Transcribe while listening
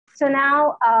So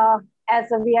now,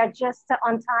 as we are just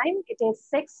on time, it is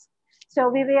 6. So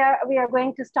we are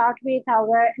going to start with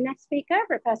our next speaker,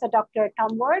 Professor Dr.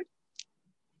 Tom Ward.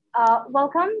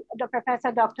 Welcome,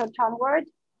 Professor Dr. Tom Ward.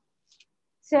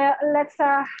 So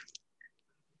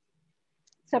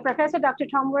Professor Dr.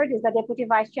 Tom Ward is the Deputy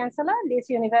Vice Chancellor,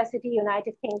 Leeds University,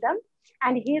 United Kingdom,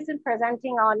 and he is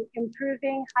presenting on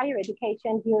improving higher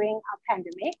education during a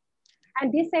pandemic.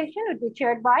 And this session would be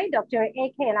chaired by Dr.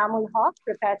 A.K. Enamul Haq,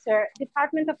 Professor,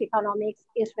 Department of Economics,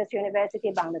 East West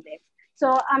University, Bangladesh.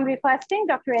 So I'm requesting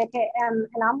Dr. A.K.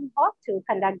 Enamul Haq to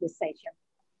conduct this session.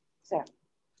 So.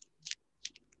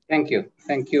 Thank you,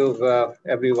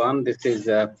 everyone.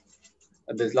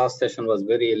 This last session was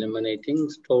very illuminating.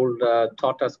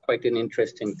 Taught us quite an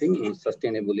interesting thing on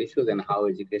sustainable issues and how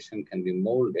education can be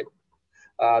molded.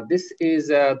 This is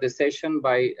the session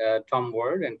by Tom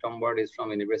Ward, and Tom Ward is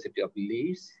from University of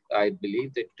Leeds. I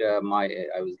believe that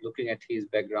I was looking at his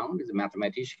background. He's a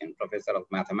mathematician, professor of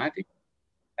mathematics,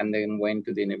 and then went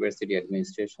to the university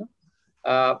administration.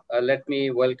 Let me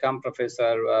welcome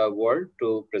Professor Ward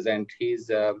to present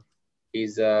his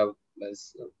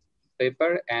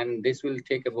paper, and this will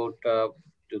take about,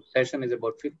 the session is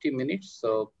about 50 minutes.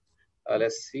 So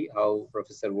let's see how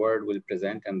Professor Ward will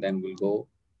present, and then we'll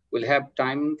have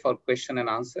time for question and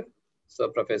answer. So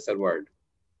Professor Ward.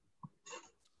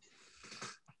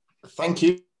 Thank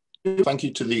you. Thank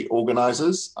you to the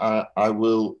organizers. I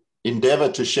will endeavor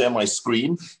to share my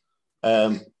screen.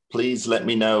 Please let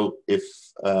me know if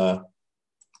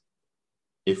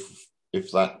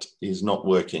that is not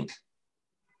working.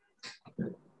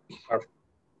 Perfect.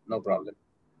 No problem.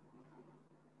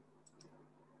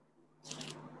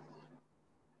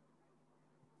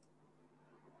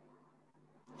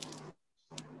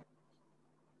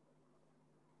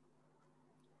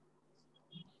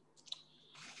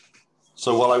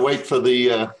 So while I wait for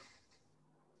the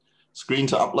screen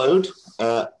to upload,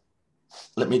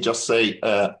 let me just say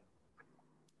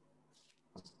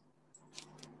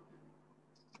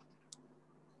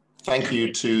thank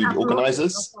you to the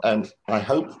organizers, and I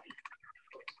hope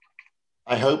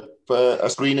a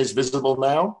screen is visible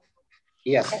now.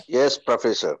 Yes. Yes,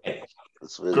 Professor.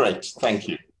 Great, thank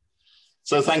you.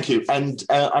 So thank you, and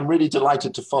I'm really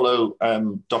delighted to follow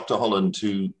Dr. Holland,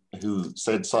 who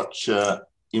said such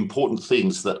important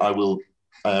things that I will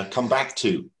come back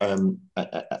to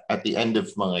at the end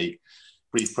of my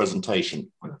brief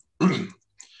presentation.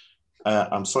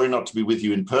 I'm sorry not to be with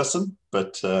you in person,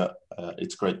 but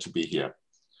it's great to be here.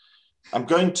 I'm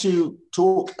going to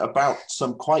talk about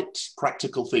some quite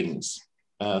practical things,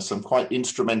 some quite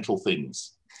instrumental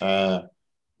things.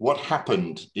 What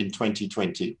happened in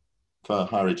 2020 for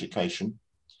higher education,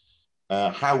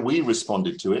 how we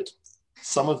responded to it,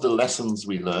 some of the lessons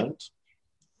we learned,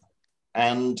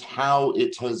 and how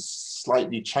it has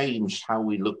slightly changed how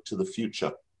we look to the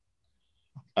future.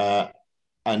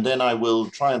 And then I will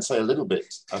try and say a little bit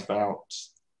about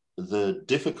the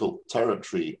difficult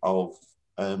territory of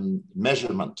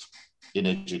measurement in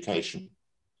education.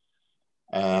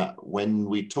 When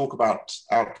we talk about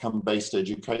outcome-based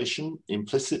education,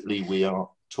 implicitly we are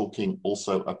talking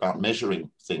also about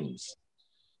measuring things.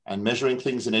 And measuring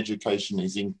things in education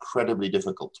is incredibly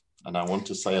difficult. And I want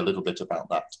to say a little bit about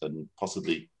that, and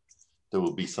possibly there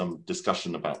will be some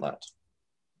discussion about that.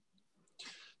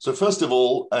 So first of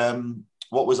all,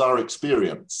 what was our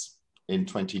experience in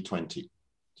 2020?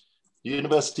 The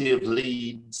University of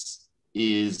Leeds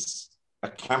is a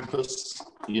campus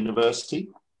university,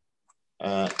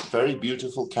 very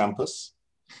beautiful campus,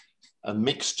 a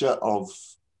mixture of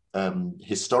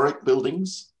historic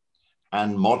buildings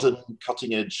and modern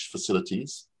cutting-edge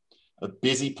facilities, a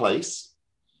busy place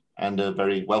and a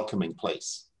very welcoming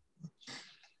place.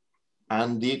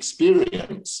 And the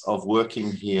experience of working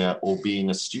here or being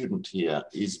a student here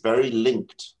is very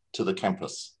linked to the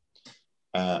campus.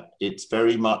 It's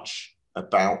very much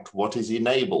about what is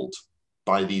enabled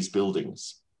by these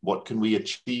buildings. What can we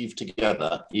achieve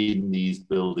together in these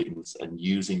buildings and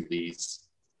using these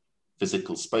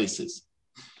physical spaces?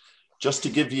 Just to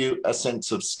give you a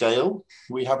sense of scale,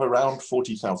 we have around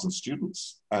 40,000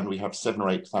 students and we have 7,000 or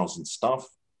 8,000 staff.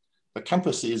 The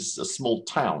campus is a small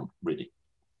town, really.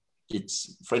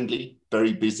 It's friendly,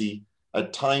 very busy.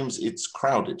 At times it's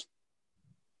crowded.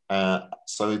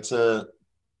 So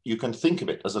you can think of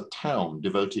it as a town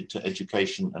devoted to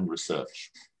education and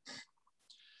research.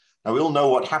 Now, we all know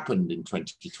what happened in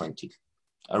 2020.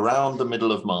 Around the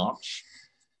middle of March,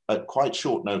 at quite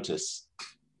short notice,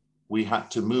 we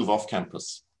had to move off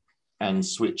campus and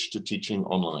switch to teaching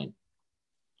online.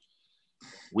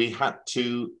 We had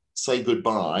to say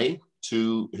goodbye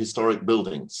to historic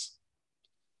buildings.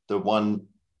 The one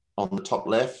on the top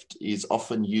left is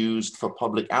often used for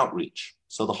public outreach.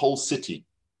 So the whole city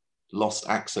lost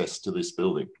access to this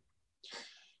building.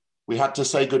 We had to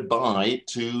say goodbye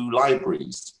to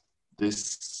libraries.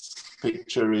 This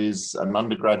picture is an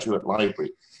undergraduate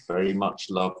library, very much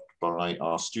loved by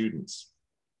our students.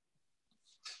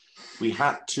 We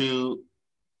had to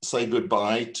say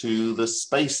goodbye to the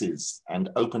spaces and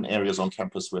open areas on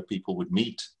campus where people would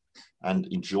meet and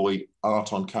enjoy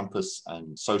art on campus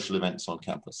and social events on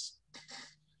campus.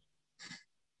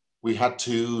 We had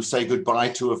to say goodbye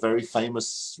to a very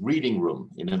famous reading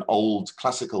room in an old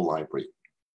classical library,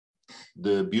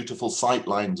 the beautiful sight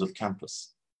lines of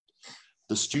campus,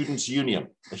 the Students' Union,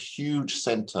 a huge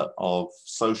center of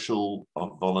social,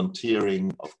 of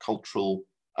volunteering, of cultural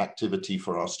activity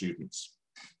for our students.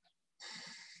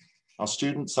 Our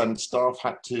students and staff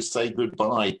had to say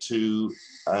goodbye to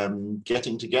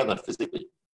getting together physically,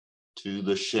 to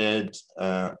the shared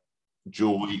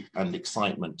joy and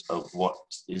excitement of what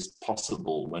is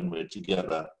possible when we're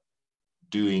together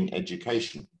doing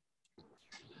education.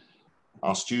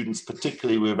 Our students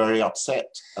particularly were very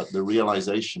upset at the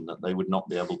realization that they would not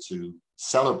be able to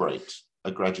celebrate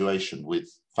a graduation with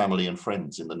family and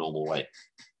friends in the normal way.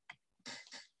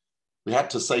 We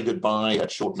had to say goodbye at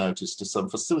short notice to some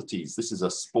facilities. This is a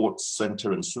sports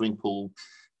center and swimming pool.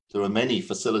 There are many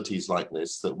facilities like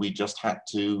this that we just had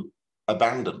to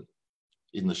abandon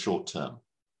in the short term.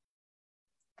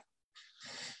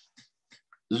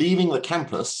 Leaving the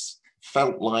campus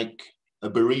felt like a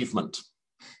bereavement.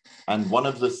 And one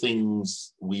of the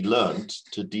things we learned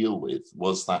to deal with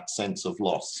was that sense of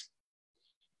loss,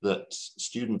 that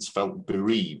students felt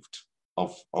bereaved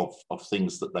of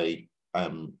things that they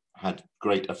had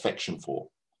great affection for.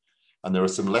 And there are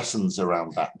some lessons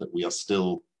around that that we are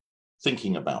still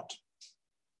thinking about.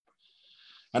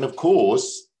 And of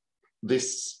course,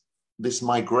 this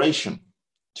migration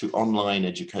to online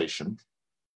education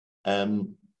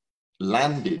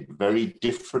landed very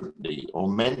differently or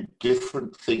meant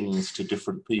different things to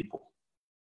different people.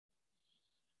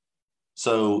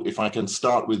 So if I can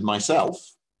start with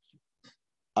myself,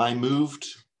 I moved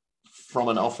from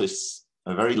an office,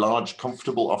 a very large,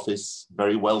 comfortable office,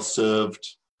 very well served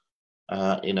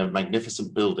in a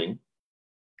magnificent building,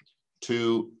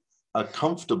 to a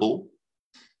comfortable,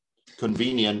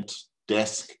 convenient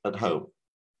desk at home.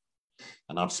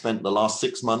 And I've spent the last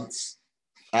 6 months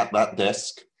at that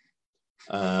desk,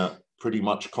 pretty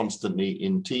much constantly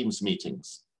in Teams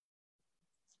meetings.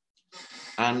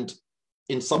 And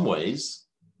in some ways,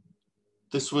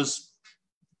 this was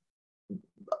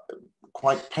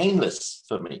quite painless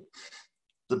for me.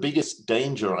 The biggest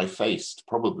danger I faced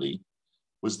probably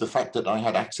was the fact that I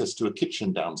had access to a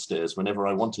kitchen downstairs whenever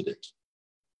I wanted it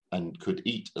and could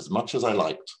eat as much as I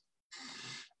liked.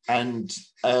 And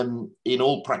in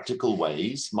all practical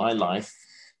ways, my life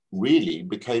really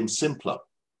became simpler.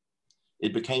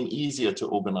 It became easier to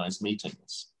organize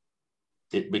meetings.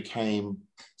 It became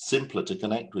simpler to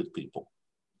connect with people.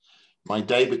 My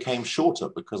day became shorter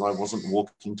because I wasn't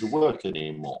walking to work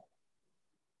anymore.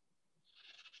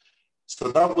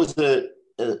 So that was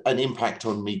an impact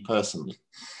on me personally.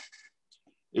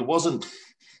 It wasn't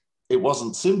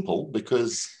simple,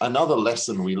 because another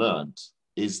lesson we learned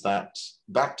is that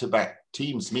back-to-back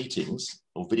Teams meetings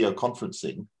or video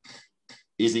conferencing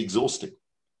is exhausting.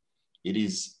 It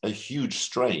is a huge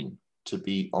strain to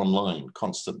be online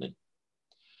constantly.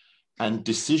 And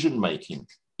decision-making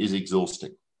is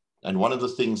exhausting. And one of the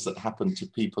things that happened to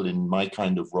people in my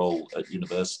kind of role at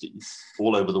universities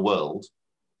all over the world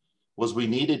was we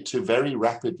needed to very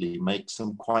rapidly make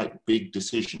some quite big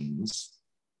decisions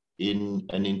in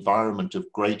an environment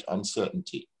of great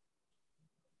uncertainty.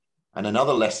 And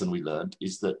another lesson we learned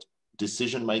is that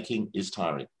decision-making is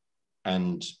tiring.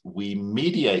 And we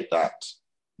mediate that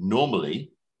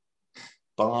normally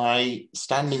by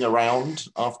standing around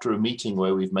after a meeting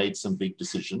where we've made some big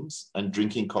decisions and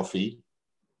drinking coffee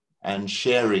and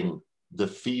sharing the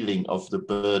feeling of the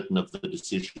burden of the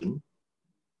decision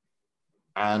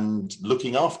and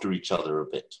looking after each other a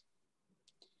bit.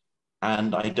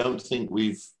 And I don't think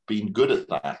we've been good at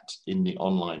that in the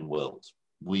online world.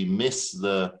 We miss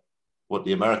what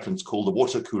the Americans call the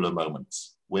water cooler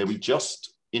moments, where we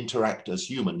just interact as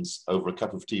humans over a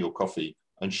cup of tea or coffee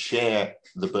and share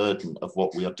the burden of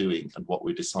what we are doing and what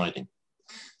we're deciding.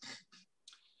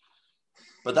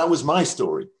 But that was my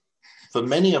story. For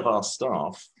many of our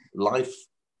staff, life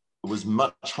was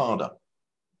much harder.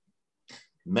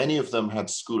 Many of them had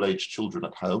school-age children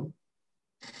at home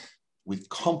with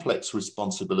complex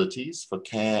responsibilities for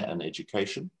care and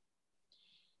education.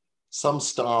 Some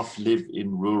staff live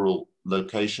in rural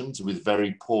locations with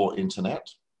very poor internet.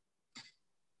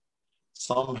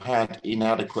 Some had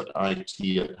inadequate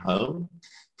IT at home,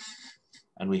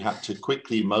 and we had to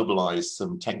quickly mobilize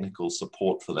some technical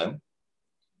support for them.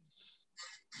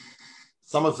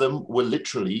 Some of them were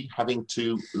literally having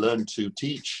to learn to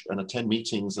teach and attend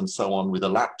meetings and so on with a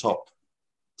laptop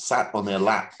sat on their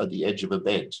lap at the edge of a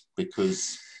bed,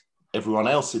 because everyone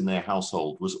else in their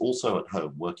household was also at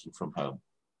home, working from home.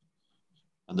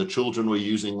 And the children were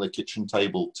using the kitchen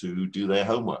table to do their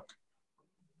homework.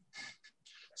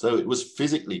 So it was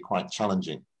physically quite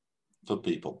challenging for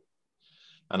people.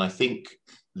 And I think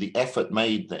the effort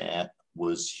made there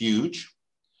was huge,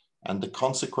 and the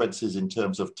consequences in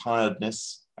terms of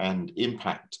tiredness and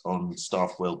impact on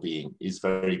staff well-being is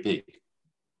very big.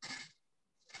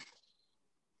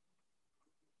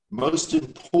 Most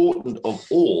important of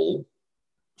all,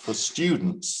 for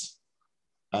students,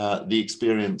 the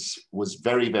experience was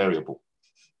very variable.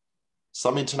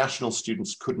 Some international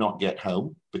students could not get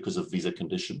home because of visa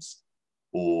conditions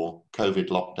or COVID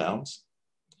lockdowns.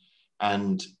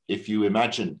 And if you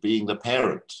imagine being the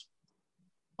parent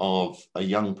of a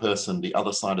young person the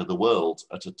other side of the world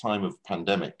at a time of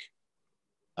pandemic,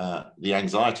 the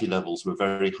anxiety levels were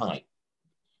very high,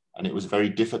 and it was very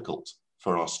difficult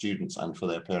for our students and for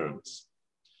their parents.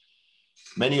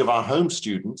 Many of our home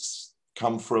students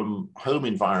come from home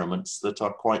environments that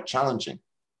are quite challenging.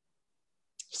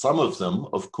 Some of them,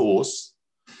 of course,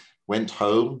 went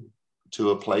home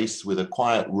to a place with a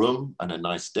quiet room and a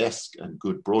nice desk and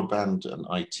good broadband and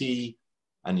IT,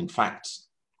 and in fact,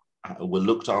 were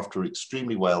looked after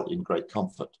extremely well in great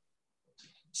comfort.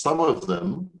 Some of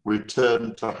them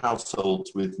returned to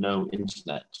households with no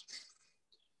internet.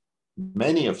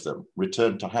 Many of them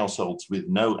returned to households with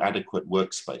no adequate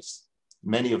workspace.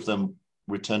 Many of them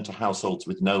returned to households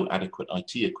with no adequate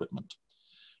IT equipment.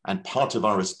 And part of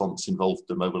our response involved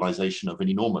the mobilization of an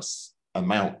enormous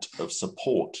amount of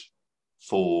support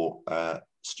for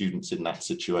students in that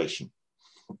situation.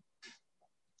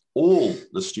 All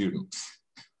the students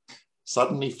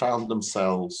suddenly found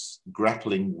themselves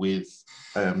grappling with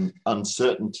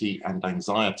uncertainty and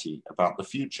anxiety about the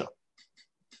future.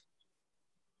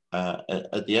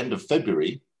 At the end of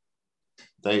February,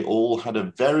 they all had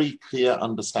a very clear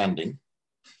understanding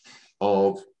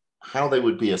of how they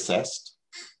would be assessed,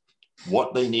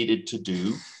 what they needed to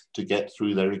do to get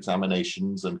through their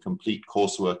examinations and complete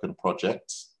coursework and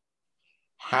projects,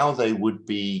 how they would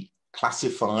be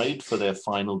classified for their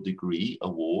final degree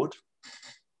award.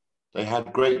 They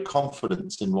had great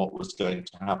confidence in what was going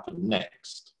to happen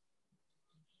next.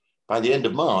 By the end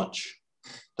of March,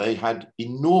 they had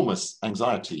enormous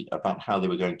anxiety about how they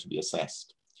were going to be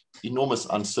assessed, enormous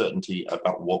uncertainty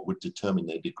about what would determine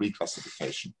their degree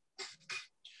classification.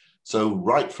 So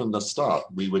right from the start,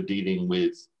 we were dealing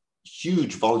with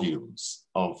huge volumes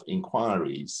of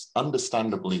inquiries,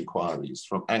 understandable inquiries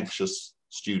from anxious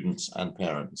students and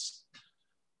parents,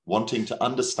 wanting to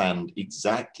understand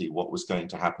exactly what was going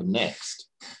to happen next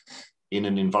in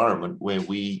an environment where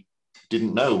we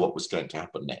didn't know what was going to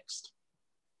happen next.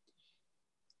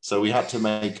 So we had to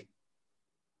make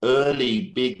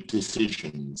early big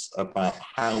decisions about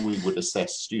how we would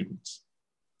assess students.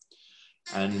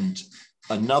 And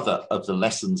another of the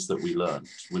lessons that we learned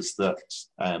was that,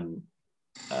 and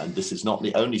this is not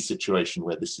the only situation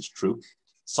where this is true,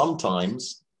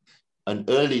 sometimes an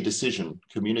early decision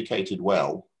communicated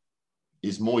well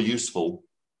is more useful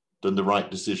than the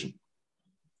right decision.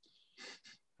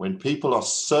 When people are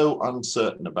so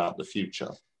uncertain about the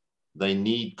future, they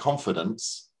need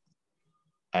confidence,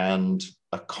 and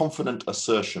a confident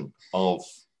assertion of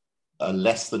a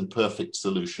less than perfect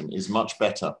solution is much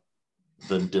better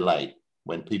than delay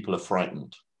when people are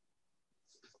frightened.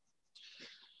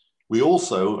 We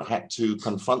also had to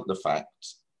confront the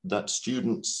fact that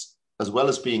students, as well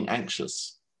as being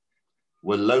anxious,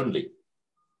 were lonely.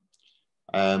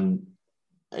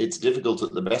 It's difficult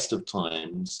at the best of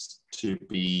times to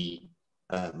be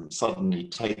suddenly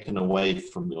taken away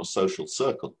from your social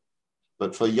circle.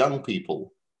 But for young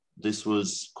people, this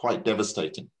was quite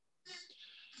devastating.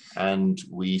 And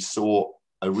we saw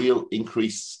a real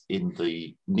increase in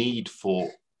the need for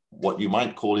what you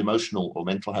might call emotional or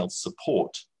mental health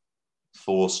support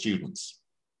for students.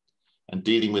 And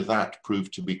dealing with that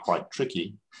proved to be quite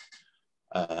tricky.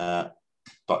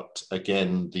 But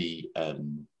again, the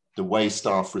way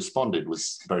staff responded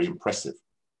was very impressive.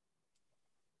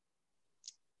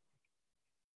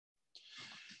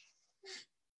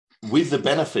 With the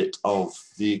benefit of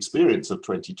the experience of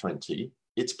 2020,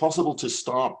 it's possible to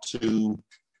start to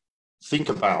think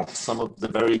about some of the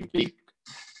very big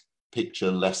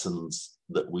picture lessons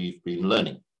that we've been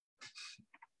learning.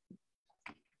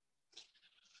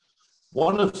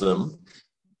 One of them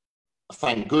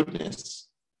thank goodness,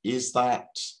 is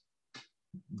that,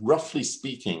 roughly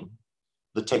speaking,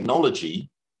 the technology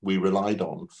we relied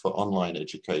on for online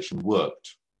education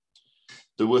worked.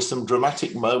 There were some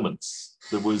dramatic moments.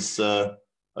 There was,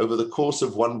 over the course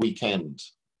of one weekend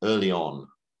early on,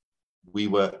 we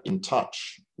were in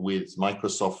touch with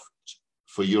Microsoft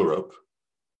for Europe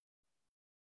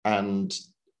and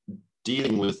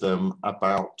dealing with them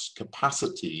about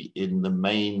capacity in the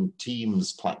main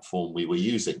Teams platform we were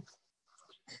using.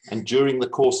 And during the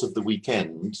course of the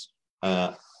weekend,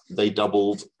 they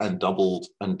doubled and doubled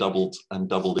and doubled and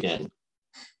doubled again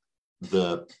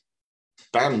the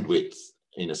bandwidth,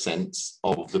 in a sense,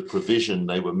 of the provision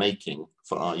they were making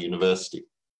for our university.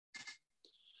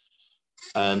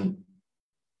 And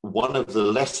one of the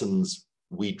lessons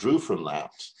we drew from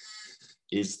that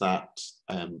is that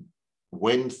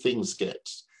when things get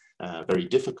very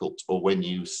difficult, or when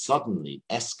you suddenly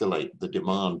escalate the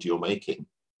demand you're making,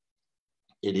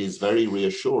 it is very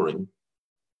reassuring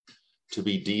to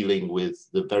be dealing with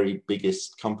the very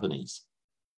biggest companies.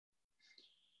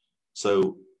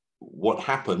 So what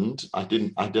happened, I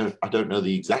don't know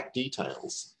the exact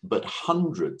details, but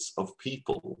hundreds of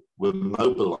people were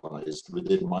mobilized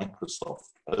within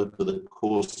Microsoft over the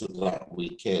course of that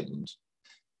weekend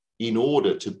in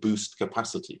order to boost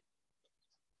capacity.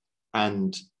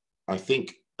 And I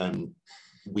think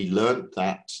we learned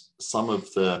that some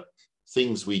of the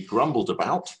things we grumbled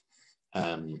about,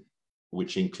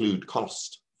 which include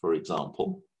cost, for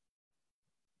example,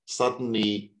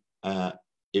 suddenly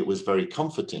it was very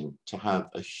comforting to have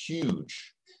a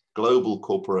huge global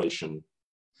corporation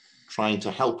trying to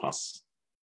help us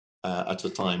at a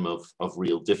time of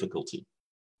real difficulty.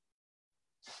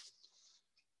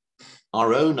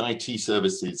 Our own IT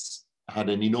services had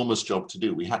an enormous job to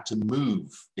do. We had to move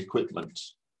equipment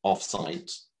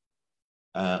off-site.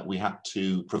 We had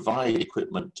to provide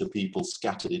equipment to people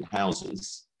scattered in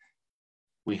houses.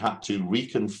 We had to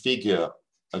reconfigure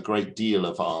a great deal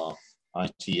of our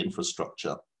IT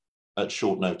infrastructure at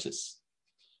short notice.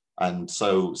 And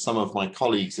so some of my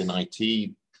colleagues in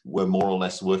IT were more or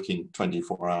less working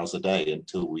 24 hours a day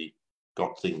until we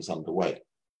got things underway.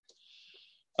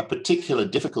 A particular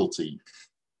difficulty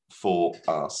for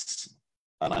us,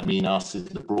 and I mean us in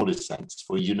the broadest sense,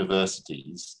 for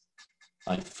universities,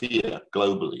 I fear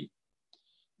globally,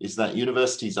 is that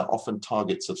universities are often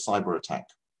targets of cyber attack.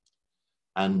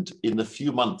 And in the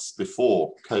few months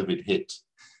before COVID hit,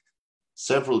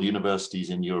 several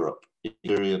universities in Europe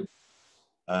experienced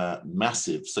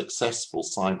massive, successful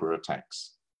cyber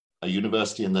attacks. A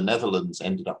university in the Netherlands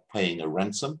ended up paying a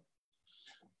ransom.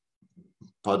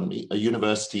 Pardon me, a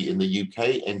university in the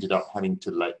UK ended up having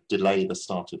to delay the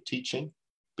start of teaching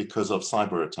because of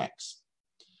cyber attacks.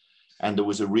 And there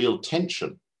was a real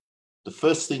tension. The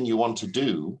first thing you want to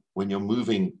do when you're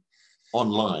moving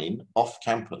online, off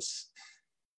campus,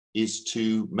 is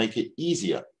to make it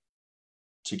easier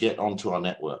to get onto our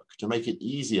network, to make it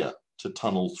easier to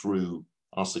tunnel through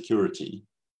our security.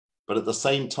 But at the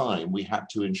same time, we had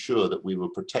to ensure that we were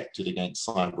protected against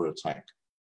cyber attack.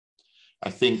 I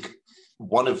think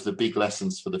one of the big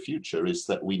lessons for the future is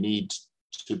that we need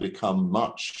to become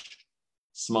much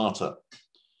smarter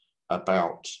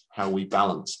about how we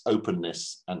balance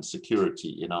openness and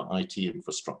security in our IT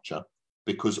infrastructure,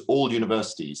 because all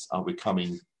universities are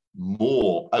becoming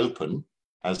more open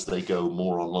as they go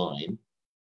more online,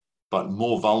 but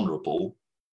more vulnerable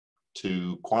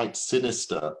to quite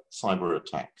sinister cyber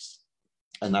attacks.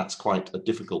 And that's quite a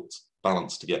difficult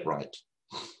balance to get right.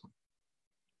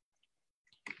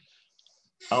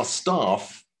 Our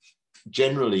staff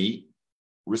generally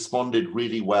responded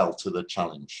really well to the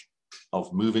challenge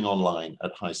of moving online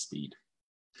at high speed.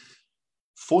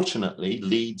 Fortunately,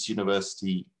 Leeds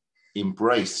University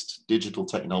embraced digital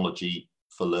technology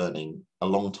for learning a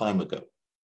long time ago.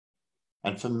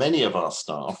 And for many of our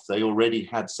staff, they already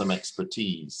had some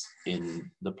expertise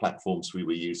in the platforms we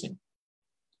were using.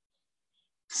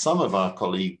 Some of our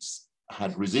colleagues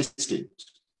had resisted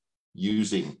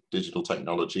using digital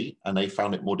technology and they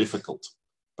found it more difficult,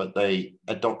 but they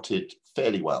adopted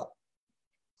fairly well.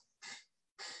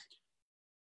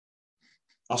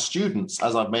 Our students,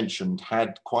 as I've mentioned,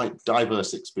 had quite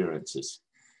diverse experiences.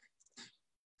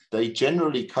 They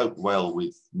generally coped well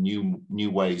with new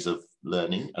ways of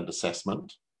learning and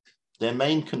assessment. Their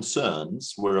main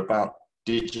concerns were about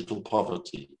digital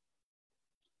poverty.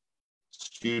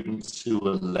 Students who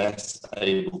were less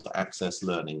able to access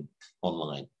learning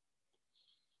online.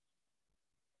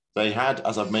 They had,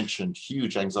 as I've mentioned,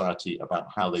 huge anxiety about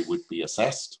how they would be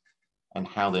assessed and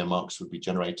how their marks would be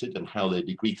generated and how their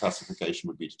degree classification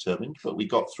would be determined, but we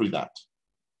got through that.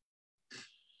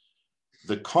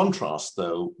 The contrast,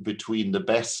 though, between the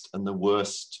best and the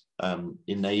worst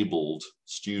enabled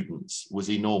students was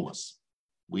enormous.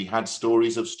 We had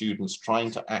stories of students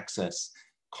trying to access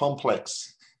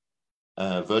complex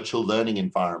virtual learning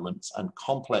environments and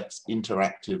complex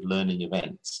interactive learning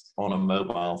events on a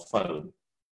mobile phone.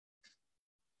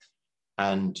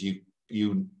 And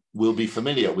you will be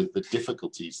familiar with the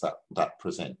difficulties that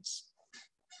presents.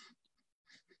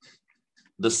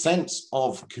 The sense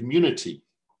of community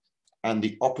and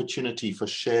the opportunity for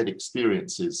shared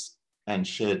experiences and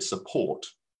shared support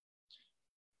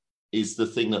is the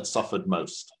thing that suffered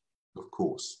most, of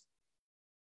course.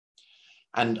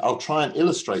 And I'll try and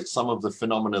illustrate some of the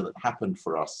phenomena that happened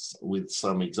for us with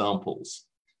some examples.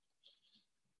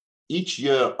 Each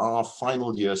year, our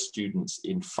final year students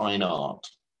in fine art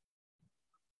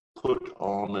put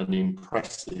on an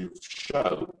impressive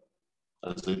show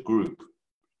as a group,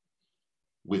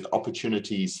 with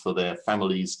opportunities for their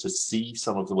families to see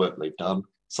some of the work they've done,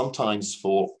 sometimes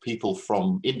for people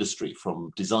from industry,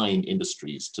 from design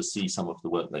industries, to see some of the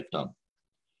work they've done.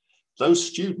 Those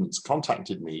students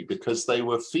contacted me because they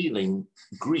were feeling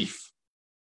grief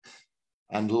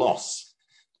and loss.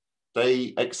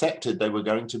 They accepted they were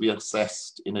going to be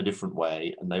assessed in a different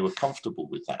way, and they were comfortable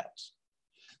with that.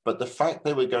 But the fact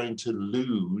they were going to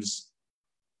lose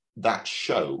that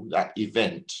show, that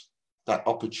event, that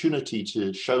opportunity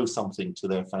to show something to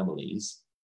their families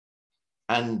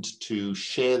and to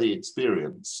share the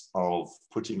experience of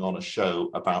putting on a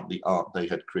show about the art they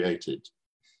had created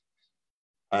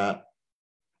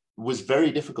was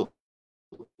very difficult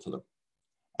for them.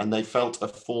 And they felt a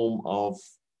form of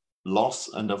loss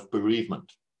and of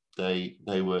bereavement. They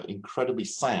were incredibly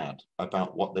sad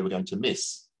about what they were going to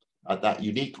miss at that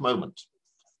unique moment.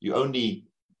 You only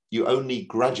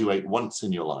graduate once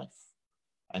in your life,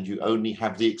 and you only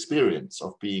have the experience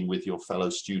of being with your fellow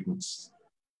students,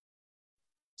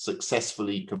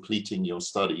 successfully completing your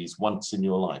studies once in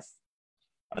your life.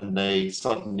 And they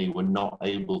suddenly were not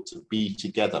able to be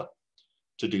together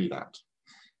to do that.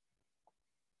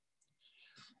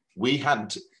 We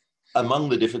had, among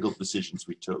the difficult decisions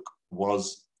we took,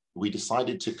 was we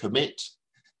decided to commit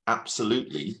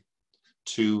absolutely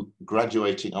to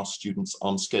graduating our students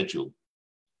on schedule.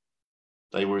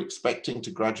 They were expecting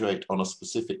to graduate on a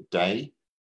specific day,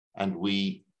 and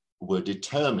we were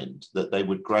determined that they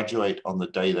would graduate on the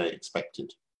day they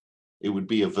expected. It would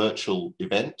be a virtual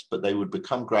event, but they would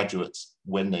become graduates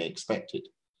when they expected.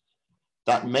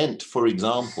 That meant, for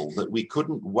example, that we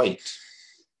couldn't wait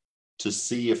to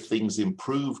see if things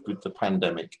improved with the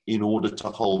pandemic in order to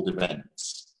hold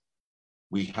events.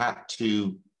 We had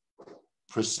to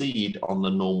proceed on the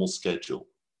normal schedule.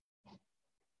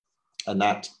 And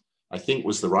that, I think,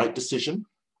 was the right decision,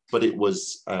 but it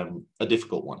was a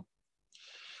difficult one.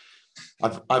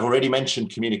 I've already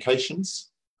mentioned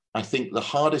communications. I think the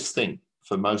hardest thing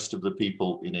for most of the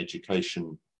people in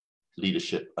education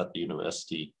leadership at the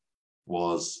university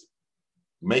was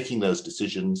making those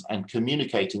decisions and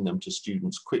communicating them to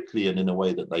students quickly and in a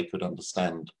way that they could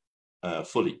understand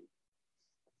fully.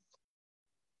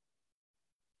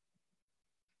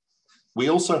 We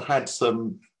also had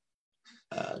some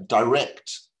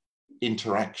direct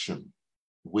interaction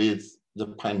with the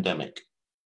pandemic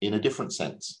in a different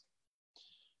sense.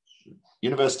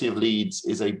 University of Leeds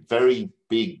is a very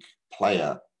big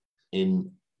player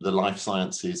in the life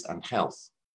sciences and health.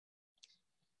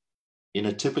 In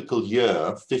a typical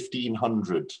year,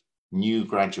 1,500 new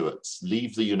graduates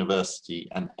leave the university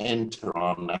and enter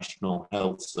our National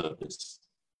Health Service.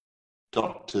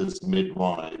 Doctors,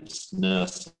 midwives,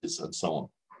 nurses, and so on.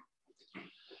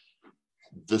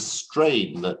 The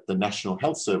strain that the National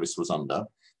Health Service was under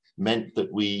meant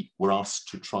that we were asked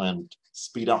to try and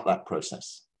speed up that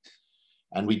process.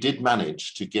 And we did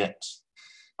manage to get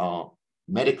our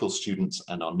medical students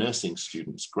and our nursing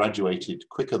students graduated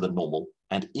quicker than normal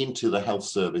and into the health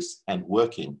service and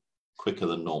working quicker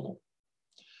than normal.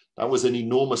 That was an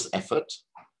enormous effort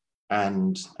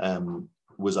and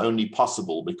was only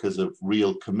possible because of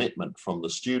real commitment from the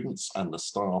students and the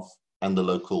staff and the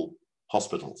local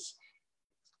hospitals.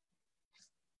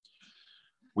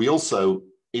 We also,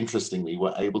 interestingly,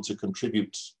 were able to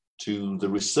contribute to the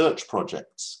research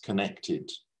projects connected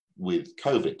with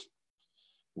COVID.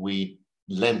 We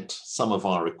lent some of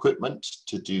our equipment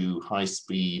to do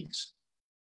high-speed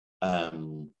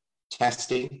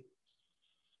testing.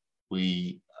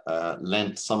 We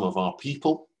lent some of our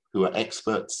people who are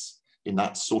experts in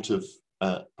that sort of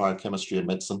biochemistry and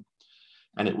medicine.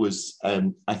 And it was,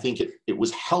 I think it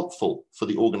was helpful for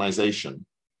the organization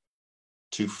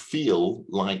to feel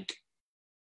like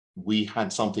we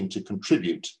had something to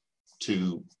contribute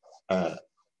to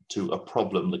to a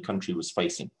problem the country was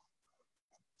facing.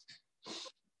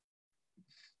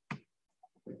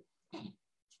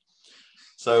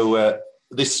 So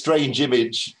this strange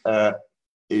image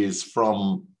is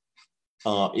from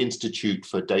our Institute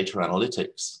for Data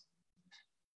Analytics.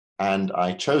 And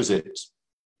I chose it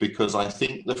because I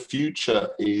think the future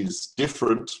is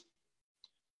different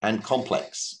and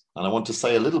complex. And I want to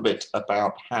say a little bit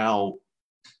about how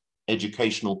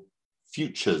educational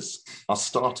futures are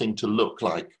starting to look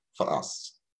like for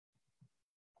us.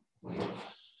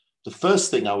 The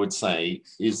first thing I would say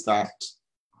is that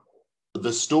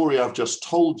the story I've just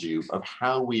told you of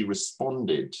how we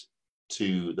responded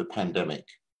to the pandemic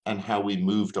and how we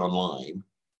moved online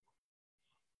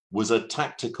was a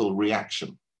tactical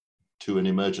reaction to an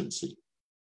emergency.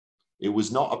 It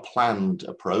was not a planned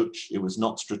approach. It was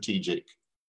not strategic.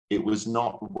 It was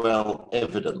not well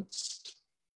evidenced.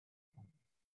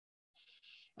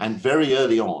 And very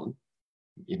early on,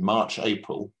 in March,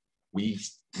 April, we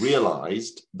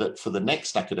realized that for the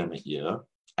next academic year,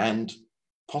 and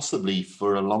possibly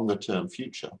for a longer term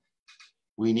future,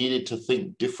 we needed to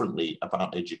think differently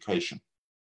about education.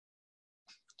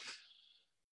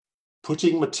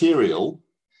 Putting material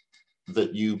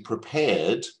that you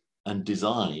prepared and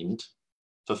designed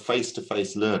for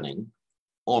face-to-face learning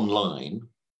online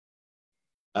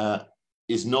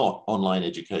is not online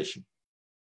education.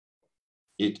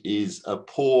 It is a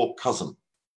poor cousin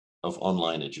of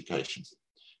online education.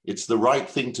 It's the right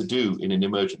thing to do in an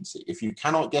emergency. If you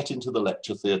cannot get into the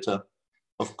lecture theatre,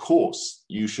 of course,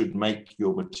 you should make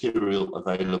your material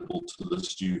available to the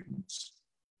students.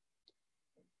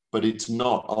 But it's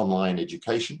not online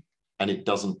education, and it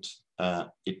doesn't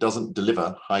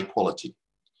deliver high quality.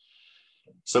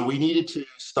 So we needed to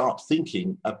start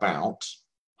thinking about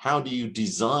how do you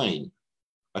design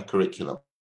a curriculum?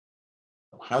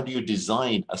 How do you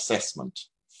design assessment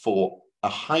for a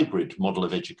hybrid model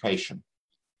of education,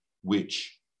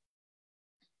 which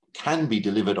can be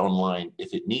delivered online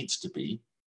if it needs to be,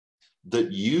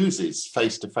 that uses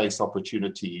face-to-face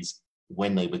opportunities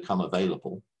when they become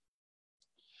available?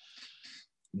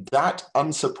 That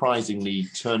unsurprisingly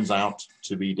turns out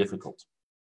to be difficult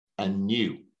and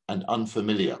new and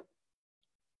unfamiliar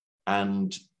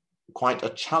and quite a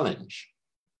challenge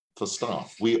for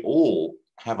staff. We all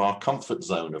have our comfort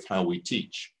zone of how we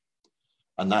teach,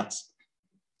 and that's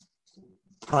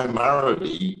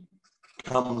primarily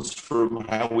comes from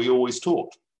how we always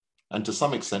taught, and to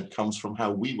some extent comes from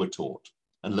how we were taught,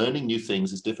 and learning new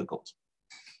things is difficult.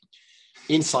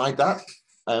 Inside that,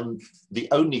 the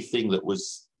only thing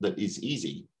that is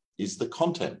easy is the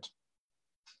content.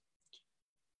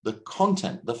 The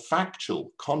content, the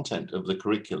factual content of the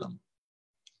curriculum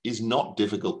is not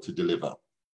difficult to deliver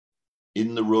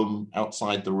in the room,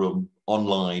 outside the room,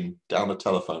 online, down a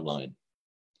telephone line.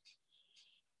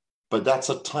 But that's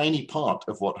a tiny part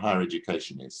of what higher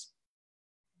education is.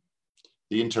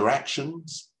 The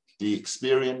interactions, the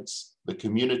experience, the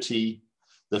community,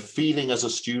 the feeling as a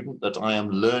student that I am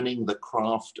learning the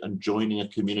craft and joining a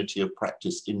community of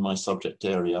practice in my subject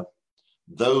area,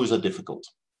 those are difficult.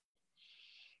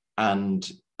 And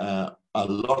a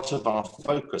lot of our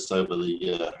focus over the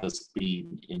year has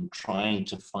been in trying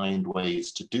to find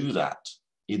ways to do that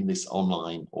in this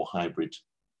online or hybrid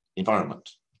environment.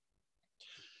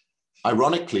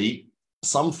 Ironically,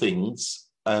 some things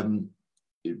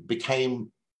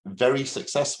became very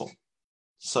successful.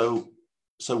 So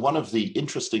one of the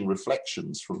interesting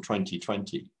reflections from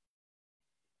 2020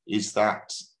 is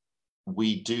that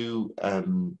we do,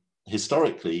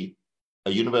 historically,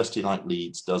 a university like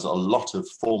Leeds does a lot of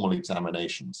formal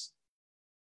examinations.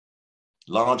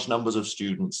 Large numbers of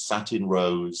students sat in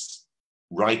rows,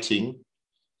 writing,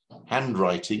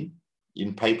 handwriting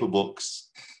in paper books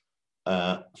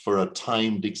for a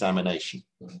timed examination.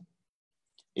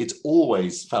 It's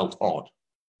always felt odd.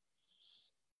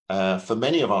 For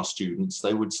many of our students,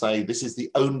 they would say, this is the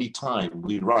only time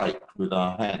we write with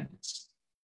our hands.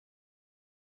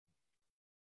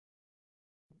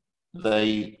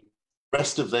 The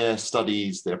rest of their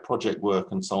studies, their project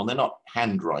work and so on, they're not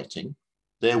handwriting.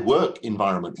 Their work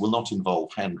environment will not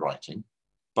involve handwriting,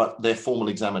 but their formal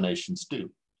examinations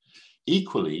do.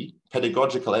 Equally,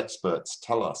 pedagogical experts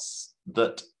tell us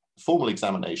that formal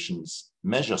examinations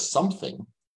measure something,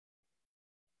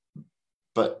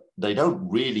 but they don't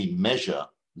really measure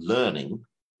learning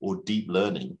or deep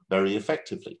learning very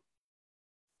effectively.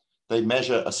 They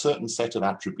measure a certain set of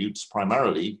attributes,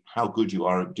 primarily how good you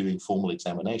are at doing formal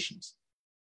examinations.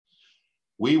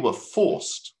 We were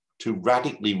forced to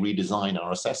radically redesign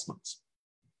our assessments.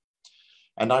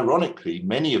 And ironically,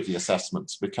 many of the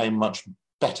assessments became much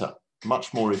better,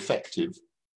 much more effective,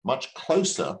 much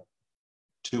closer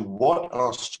to what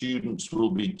our students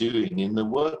will be doing in the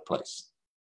workplace.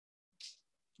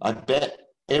 I bet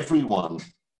everyone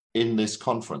in this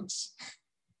conference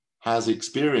has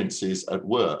experiences at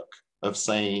work of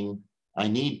saying, I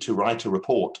need to write a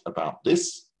report about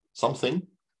this, something.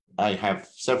 I have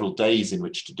several days in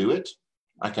which to do it.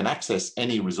 I can access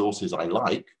any resources I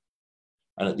like.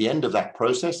 And at the end of that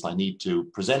process, I need to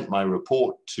present my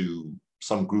report to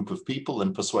some group of people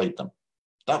and persuade them.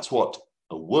 That's what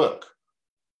a work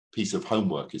piece of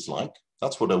homework is like.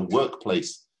 That's what a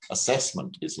workplace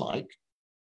assessment is like.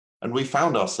 And we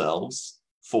found ourselves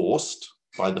forced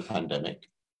by the pandemic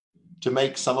to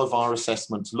make some of our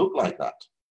assessments look like that.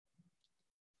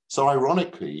 So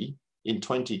ironically, in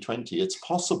 2020, it's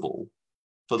possible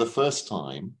for the first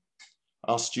time,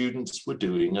 our students were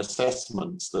doing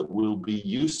assessments that will be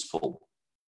useful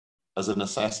as an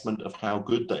assessment of how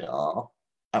good they are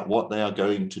at what they are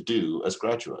going to do as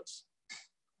graduates.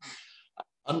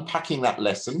 Unpacking that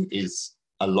lesson is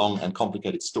a long and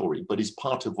complicated story, but is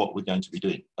part of what we're going to be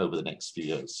doing over the next few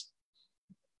years.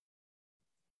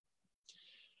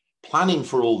 Planning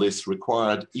for all this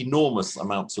required enormous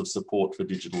amounts of support for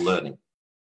digital learning.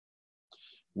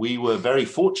 We were very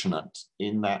fortunate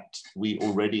in that we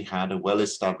already had a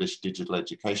well-established digital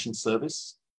education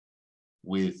service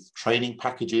with training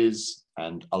packages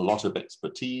and a lot of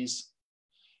expertise.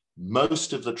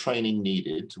 Most of the training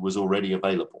needed was already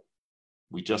available.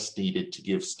 We just needed to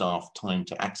give staff time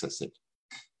to access it.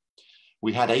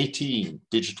 We had 18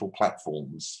 digital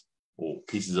platforms, or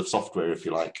pieces of software, if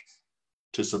you like,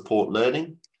 to support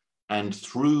learning. And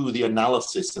through the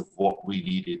analysis of what we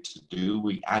needed to do,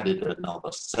 we added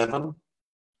another 7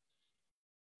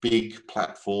 big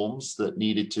platforms that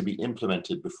needed to be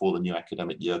implemented before the new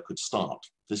academic year could start.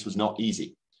 This was not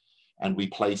easy. And we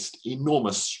placed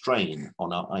enormous strain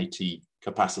on our IT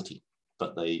capacity,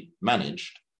 but they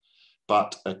managed.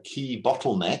 But a key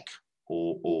bottleneck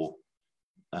or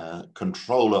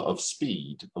controller of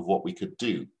speed of what we could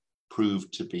do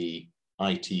proved to be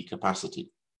IT capacity.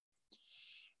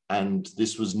 And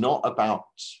this was not about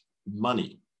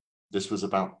money. This was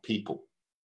about people.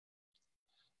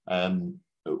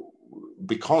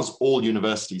 Because all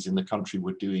universities in the country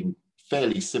were doing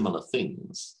fairly similar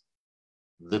things,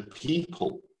 the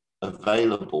people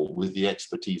available with the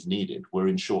expertise needed were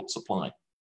in short supply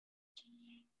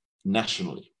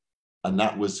nationally. And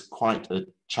that was quite a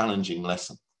challenging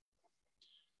lesson.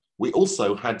 We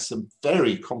also had some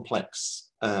very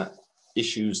complex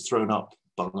issues thrown up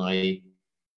by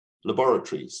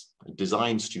laboratories,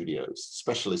 design studios,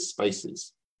 specialist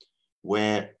spaces,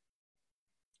 where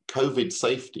COVID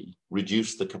safety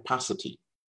reduced the capacity.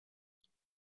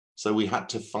 So we had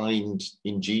to find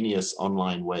ingenious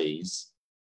online ways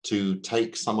to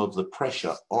take some of the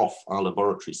pressure off our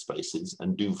laboratory spaces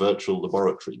and do virtual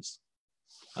laboratories.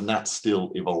 And that's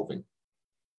still evolving.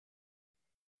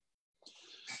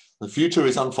 The future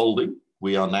is unfolding.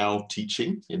 We are now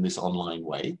teaching in this online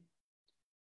way.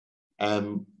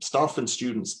 Staff and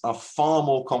students are far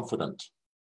more confident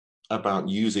about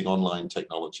using online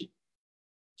technology.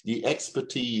 The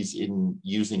expertise in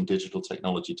using digital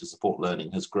technology to support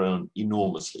learning has grown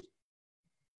enormously.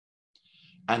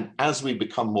 And as we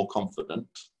become more confident,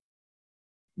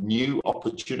 new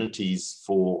opportunities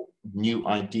for new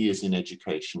ideas in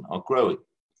education are growing.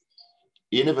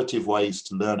 Innovative ways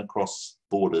to learn across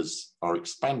borders are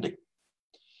expanding.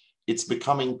 It's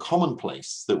becoming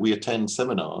commonplace that we attend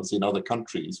seminars in other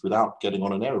countries without getting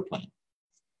on an aeroplane.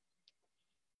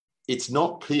 It's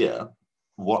not clear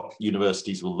what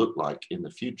universities will look like in the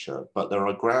future, but there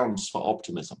are grounds for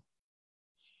optimism.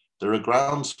 There are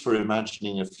grounds for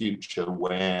imagining a future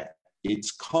where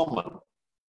it's common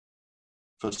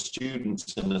for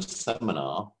students in a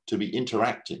seminar to be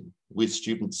interacting with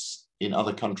students in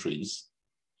other countries.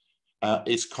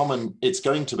 It's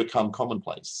going to become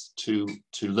commonplace to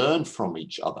learn from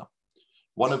each other.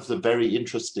 One of the very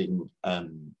interesting,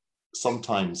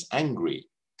 sometimes angry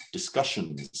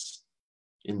discussions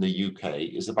in the UK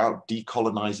is about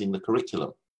decolonizing the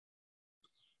curriculum,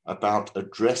 about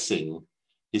addressing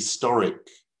historic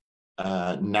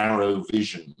narrow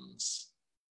visions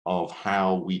of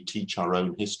how we teach our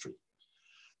own history.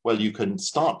 Well, you can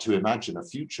start to imagine a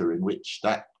future in which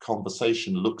that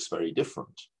conversation looks very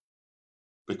different.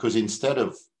 Because instead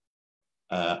of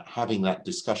having that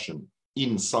discussion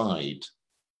inside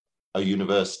a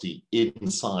university,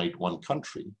 inside one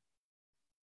country,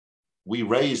 we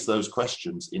raise those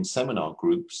questions in seminar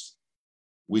groups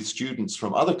with students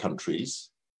from other countries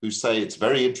who say it's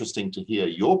very interesting to hear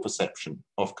your perception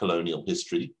of colonial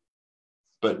history,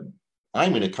 but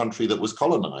I'm in a country that was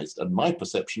colonized and my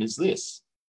perception is this.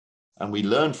 And we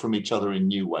learn from each other in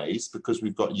new ways because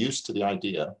we've got used to the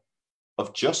idea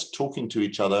of just talking to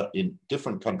each other in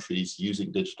different countries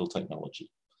using digital technology.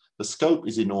 The scope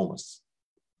is enormous.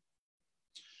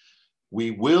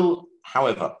 We will,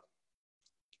 however,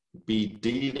 be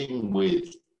dealing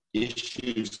with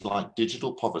issues like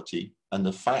digital poverty and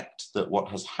the fact that what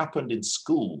has happened in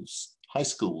schools, high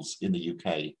schools in the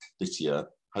UK this year,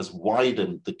 has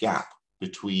widened the gap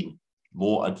between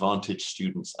more advantaged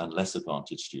students and less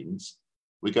advantaged students.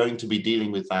 We're going to be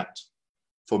dealing with that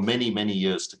for many, many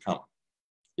years to come.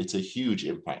 It's a huge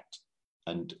impact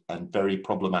and very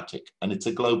problematic, and it's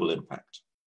a global impact.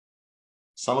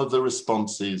 Some of the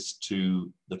responses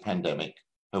to the pandemic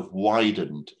have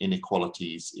widened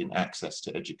inequalities in access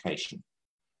to education.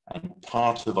 And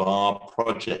part of our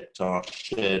project, our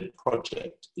shared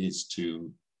project, is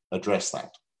to address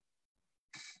that.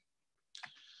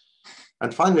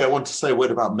 And finally, I want to say a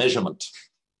word about measurement.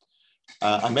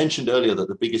 I mentioned earlier that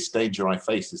the biggest danger I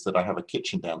face is that I have a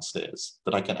kitchen downstairs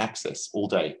that I can access all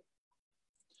day.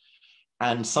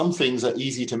 And some things are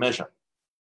easy to measure.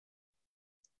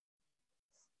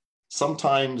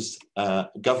 Sometimes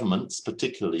governments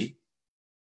particularly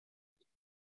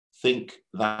think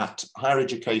that higher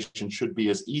education should be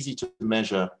as easy to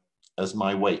measure as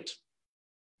my weight.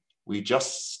 We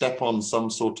just step on some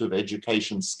sort of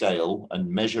education scale and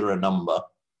measure a number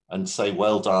and say,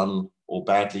 well done or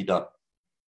badly done.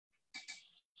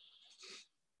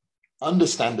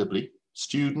 Understandably,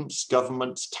 students,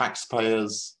 governments,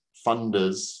 taxpayers,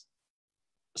 funders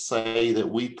say that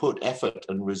we put effort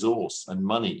and resource and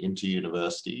money into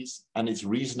universities, and it's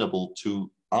reasonable to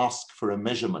ask for a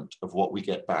measurement of what we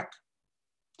get back.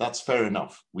 That's fair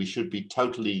enough. We should be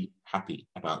totally happy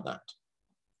about that.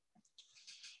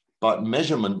 But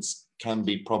measurements can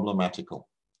be problematical.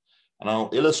 And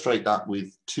I'll illustrate that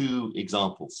with two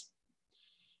examples.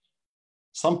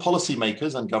 Some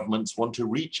policymakers and governments want to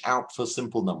reach out for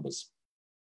simple numbers.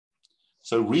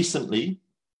 So recently,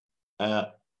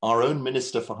 our own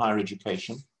Minister for Higher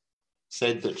Education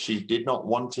said that she did not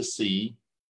want to see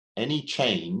any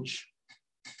change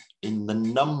in the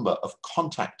number of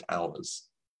contact hours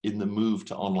in the move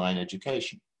to online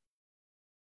education.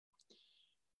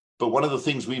 But one of the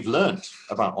things we've learned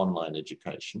about online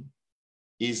education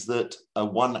is that a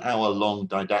 1 hour long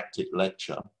didactic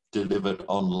lecture delivered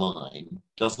online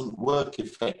doesn't work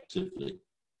effectively.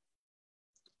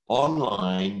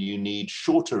 Online, you need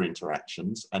shorter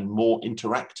interactions and more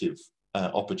interactive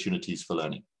opportunities for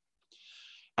learning.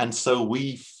 And so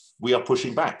we are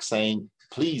pushing back, saying,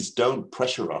 please don't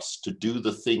pressure us to do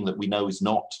the thing that we know is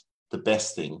not the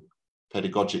best thing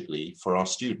pedagogically for our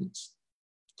students.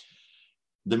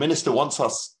 The minister wants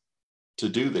us to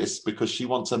do this because she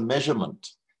wants a measurement.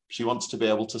 She wants to be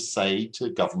able to say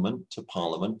to government, to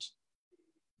parliament,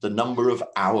 the number of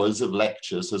hours of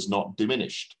lectures has not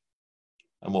diminished.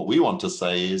 And what we want to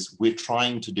say is we're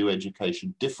trying to do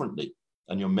education differently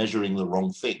and you're measuring the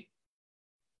wrong thing.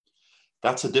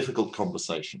 That's a difficult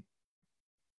conversation.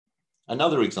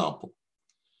 Another example,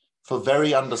 for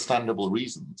very understandable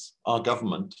reasons, our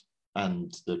government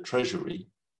and the Treasury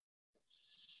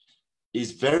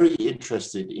is very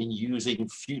interested in using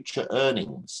future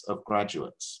earnings of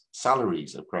graduates,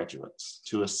 salaries of graduates,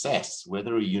 to assess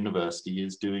whether a university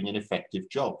is doing an effective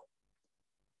job.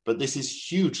 But this is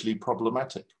hugely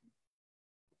problematic.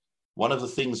 One of the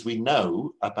things we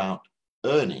know about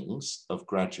earnings of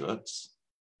graduates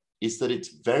is that it's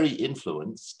very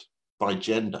influenced by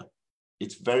gender.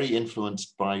 It's very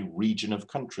influenced by region of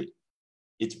country.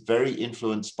 It's very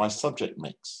influenced by subject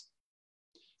mix.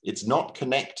 It's not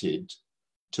connected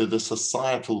to the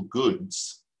societal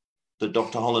goods that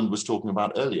Dr. Holland was talking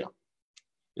about earlier.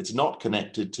 It's not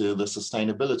connected to the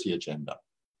sustainability agenda.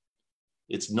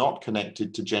 It's not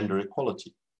connected to gender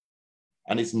equality.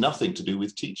 And it's nothing to do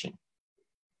with teaching.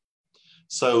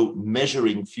 So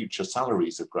measuring future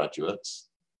salaries of graduates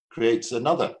creates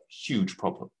another huge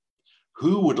problem.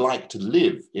 Who would like to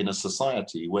live in a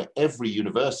society where every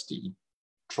university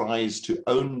tries to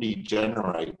only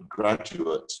generate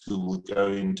graduates who will go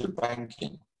into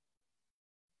banking?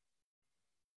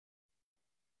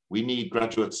 We need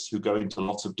graduates who go into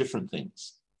lots of different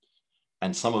things,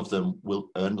 and some of them will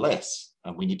earn less,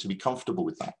 and we need to be comfortable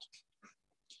with that.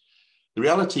 The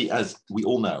reality, as we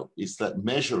all know, is that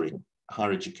measuring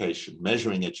higher education,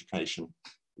 measuring education,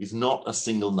 is not a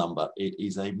single number. It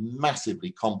is a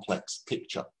massively complex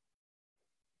picture.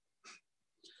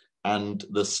 And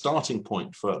the starting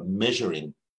point for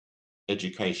measuring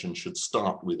education should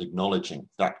start with acknowledging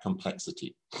that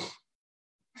complexity.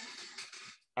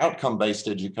 Outcome-based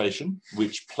education,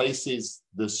 which places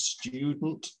the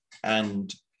student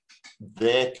and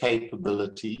their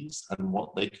capabilities and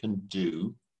what they can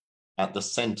do at the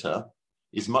center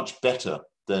is much better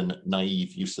than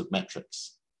naive use of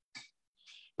metrics.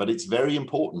 But it's very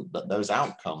important that those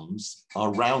outcomes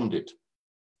are rounded,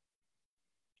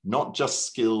 not just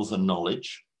skills and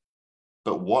knowledge,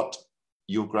 but what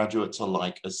your graduates are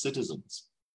like as citizens.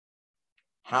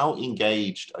 How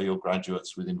engaged are your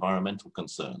graduates with environmental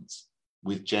concerns,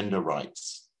 with gender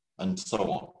rights, and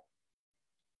so on?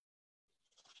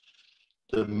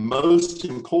 The most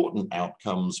important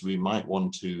outcomes we might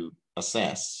want to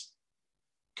assess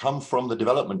come from the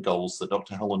development goals that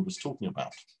Dr. Helland was talking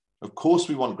about. Of course,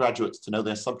 we want graduates to know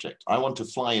their subject. I want to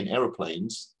fly in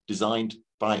aeroplanes designed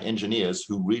by engineers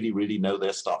who really, really know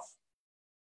their stuff.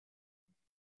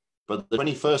 But the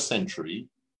 21st century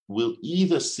will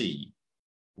either see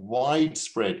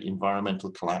widespread environmental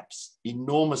collapse,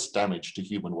 enormous damage to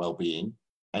human well-being,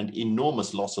 and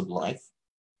enormous loss of life,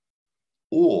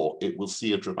 or it will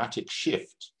see a dramatic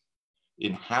shift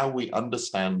in how we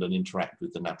understand and interact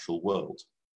with the natural world.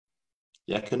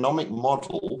 The economic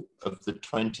model of the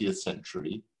 20th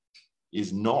century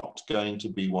is not going to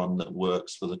be one that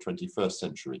works for the 21st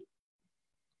century.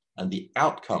 And the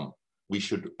outcome we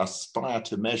should aspire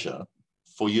to measure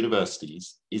for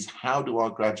universities is how do our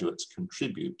graduates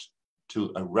contribute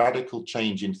to a radical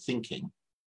change in thinking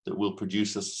that will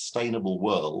produce a sustainable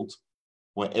world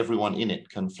where everyone in it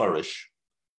can flourish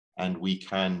and we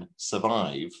can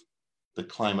survive the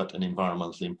climate and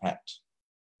environmental impact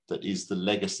that is the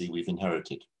legacy we've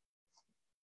inherited.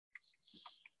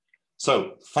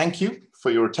 So thank you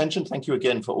for your attention. Thank you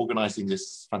again for organizing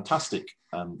this fantastic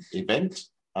event.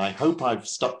 I hope I've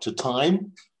stuck to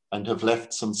time and have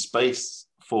left some space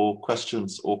for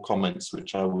questions or comments,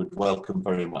 which I would welcome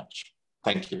very much.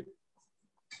 Thank you.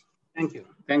 Thank you.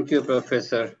 Thank you,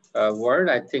 Professor Ward.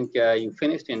 I think you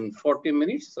finished in 40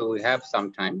 minutes, so we have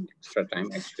some time, extra time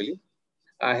actually.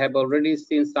 I have already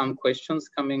seen some questions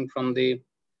coming from the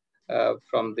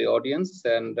audience,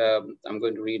 and I'm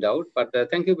going to read out. But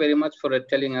thank you very much for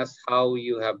telling us how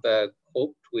you have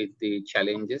coped with the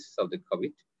challenges of the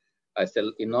COVID. It's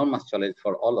an enormous challenge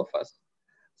for all of us.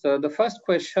 So the first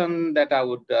question that I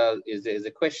would is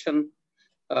a question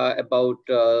about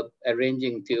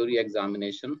arranging theory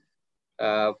examination.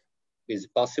 Is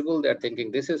possible? They're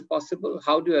thinking this is possible.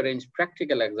 How do you arrange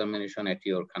practical examination at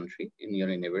your country, in your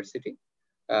university?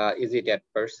 Is it at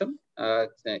person?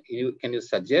 Can you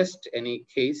suggest any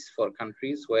case for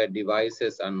countries where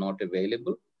devices are not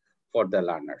available for the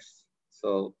learners?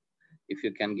 So if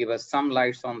you can give us some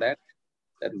lights on that,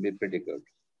 that would be pretty good.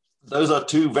 Those are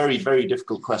two very, very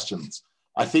difficult questions.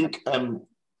 I think the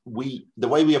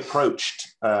way we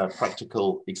approached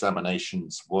practical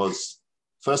examinations was,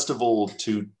 first of all,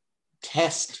 to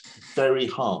test very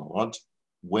hard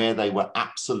where they were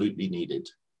absolutely needed.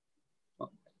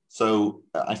 So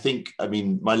I think, I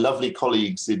mean, my lovely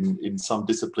colleagues in some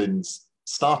disciplines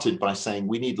started by saying,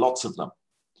 we need lots of them.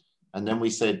 And then we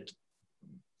said,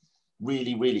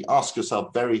 really, really ask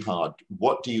yourself very hard,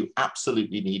 what do you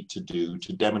absolutely need to do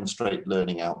to demonstrate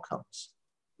learning outcomes?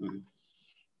 Mm-hmm.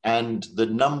 And the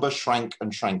number shrank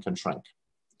and shrank and shrank.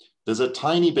 There's a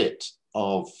tiny bit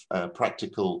of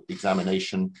practical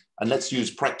examination, and let's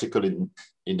use practical in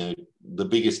the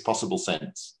biggest possible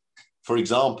sense. For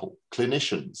example,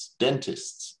 clinicians,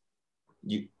 dentists,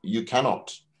 you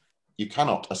cannot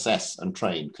assess and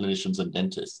train clinicians and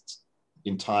dentists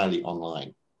entirely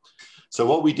online. So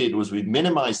what we did was we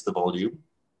minimized the volume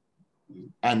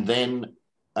and then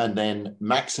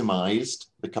maximized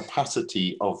the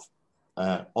capacity of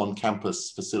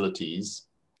on-campus facilities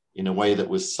in a way that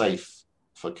was safe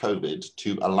for COVID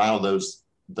to allow those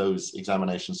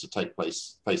examinations to take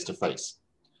place face-to-face.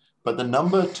 But the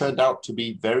number turned out to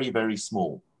be very, very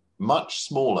small, much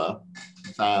smaller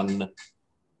than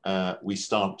we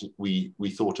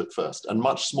thought at first, and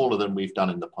much smaller than we've done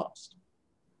in the past.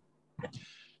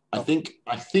 I think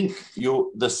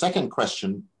the second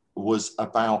question was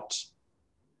about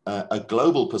a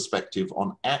global perspective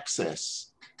on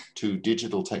access to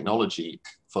digital technology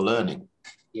for learning.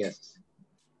 Yes.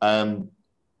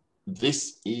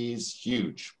 This is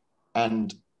huge.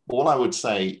 And all I would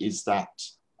say is that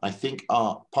I think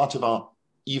part of our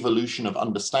evolution of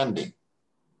understanding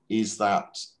is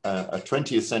that a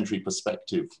 20th century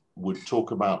perspective would talk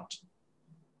about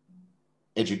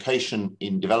education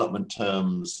in development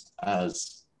terms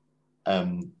as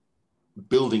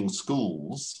building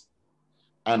schools.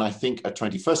 And I think a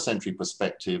 21st century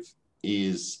perspective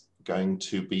is going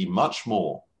to be much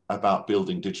more about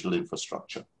building digital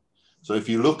infrastructure. So if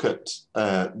you look at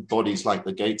bodies like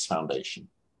the Gates Foundation,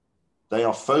 they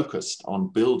are focused on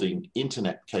building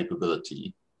internet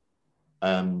capability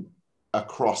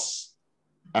across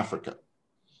Africa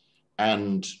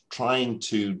and trying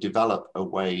to develop a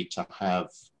way to have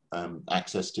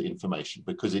access to information,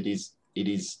 because it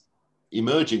is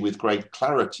emerging with great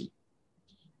clarity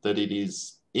that it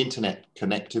is internet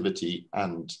connectivity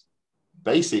and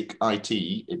basic IT.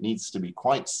 It needs to be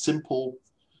quite simple,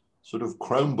 sort of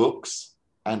Chromebooks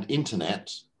and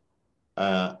internet.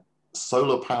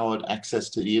 Solar powered access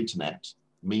to the internet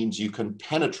means you can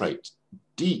penetrate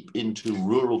deep into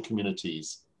rural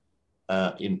communities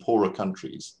in poorer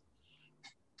countries.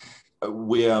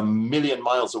 We're a million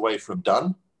miles away from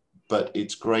done, but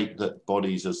it's great that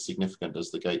bodies as significant as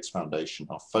the Gates Foundation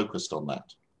are focused on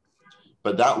that.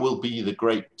 But that will be the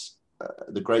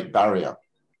great barrier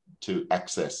to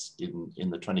access in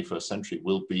the 21st century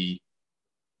will be,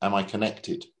 am I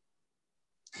connected?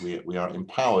 We are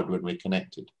empowered when we're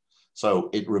connected. So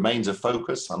it remains a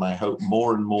focus, and I hope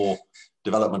more and more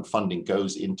development funding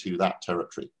goes into that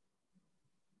territory.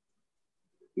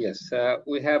 Yes,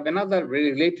 we have another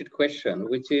related question,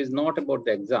 which is not about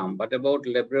the exam, but about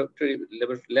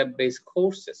lab-based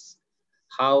courses,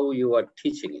 how you are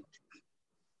teaching it.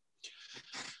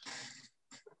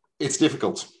 It's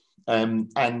difficult.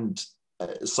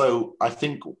 So I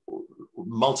think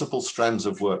multiple strands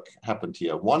of work happened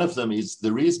here. One of them is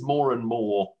there is more and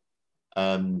more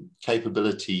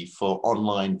capability for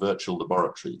online virtual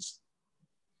laboratories.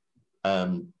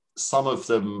 Some of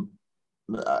them,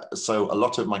 so a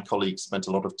lot of my colleagues spent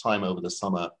a lot of time over the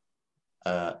summer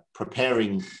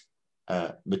preparing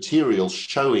materials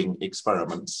showing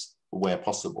experiments where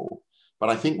possible. But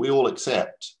I think we all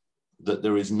accept that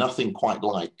there is nothing quite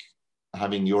like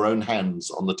having your own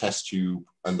hands on the test tube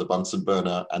and the Bunsen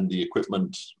burner and the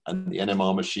equipment and the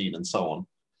NMR machine and so on.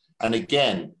 And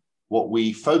again, what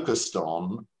we focused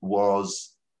on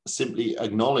was simply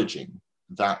acknowledging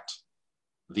that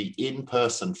the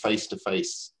in-person,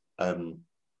 face-to-face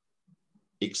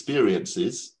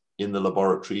experiences in the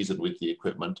laboratories and with the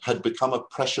equipment had become a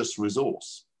precious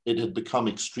resource. It had become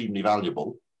extremely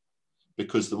valuable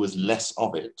because there was less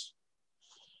of it.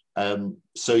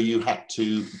 So you had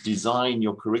to design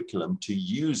your curriculum to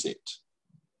use it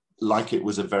like it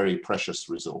was a very precious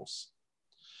resource.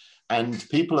 And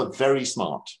people are very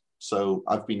smart. So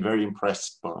I've been very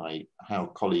impressed by how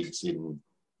colleagues in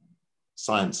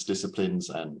science disciplines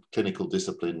and clinical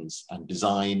disciplines and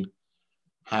design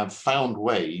have found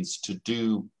ways to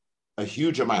do a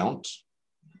huge amount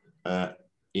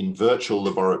in virtual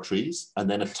laboratories and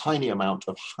then a tiny amount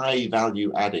of high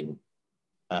value adding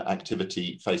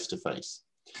activity face-to-face.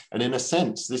 And in a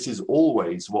sense, this is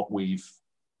always what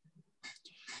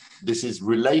this is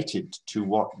related to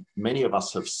what many of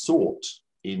us have sought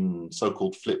in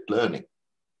so-called flipped learning,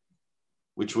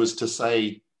 which was to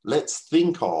say, let's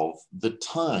think of the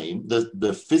time,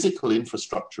 the physical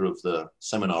infrastructure of the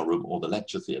seminar room or the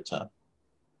lecture theatre,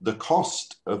 the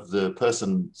cost of the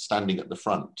person standing at the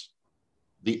front,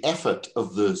 the effort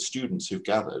of the students who've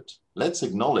gathered. Let's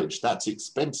acknowledge that's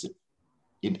expensive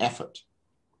in effort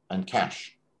and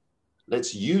cash.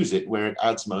 Let's use it where it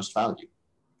adds most value,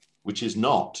 which is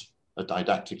not a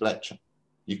didactic lecture.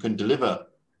 You can deliver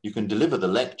the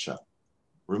lecture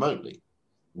remotely.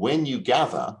 When you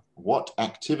gather, what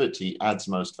activity adds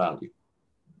most value?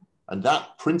 And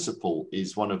that principle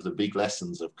is one of the big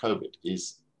lessons of COVID,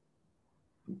 is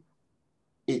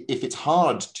if it's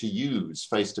hard to use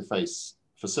face-to-face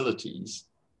facilities,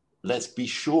 let's be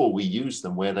sure we use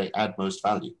them where they add most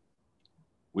value,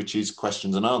 which is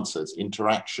questions and answers,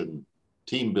 interaction,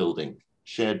 team building,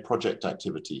 shared project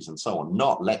activities, and so on,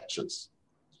 not lectures.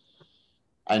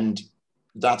 And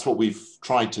that's what we've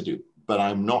tried to do, but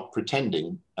I'm not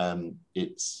pretending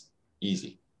it's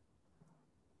easy.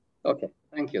 Okay,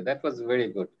 thank you. That was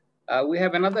very good. We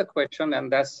have another question,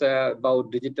 and that's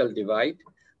about digital divide.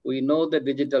 We know the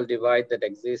digital divide that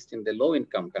exists in the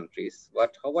low-income countries.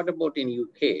 What about in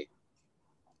UK?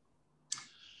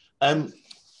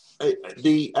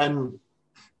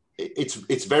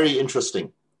 It's very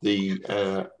interesting. The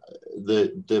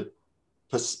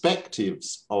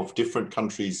perspectives of different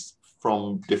countries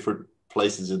from different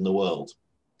places in the world.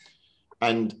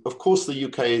 And of course, the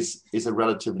UK is a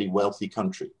relatively wealthy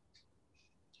country.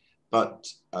 But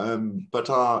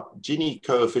our Gini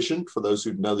coefficient, for those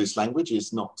who know this language,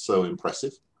 is not so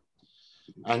impressive.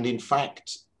 And in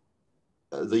fact,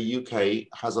 the UK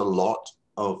has a lot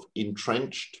of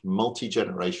entrenched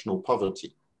multi-generational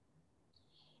poverty.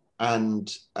 And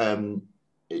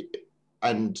it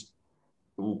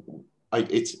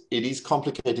is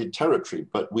complicated territory,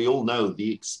 but we all know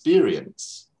the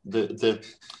experience, the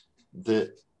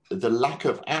lack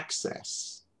of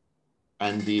access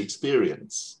and the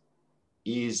experience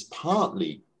is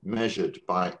partly measured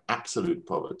by absolute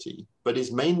poverty, but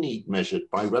is mainly measured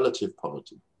by relative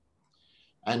poverty.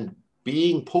 And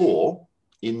being poor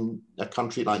in a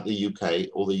country like the UK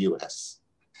or the US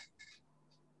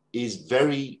is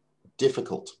very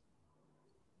difficult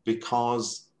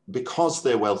because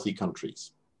they're wealthy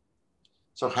countries.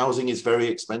 So housing is very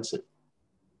expensive,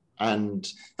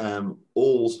 and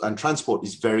transport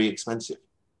is very expensive.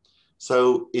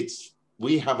 So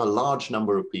we have a large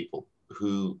number of people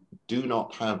who do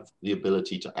not have the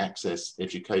ability to access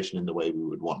education in the way we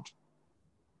would want.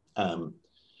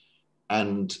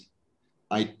 And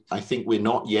I think we're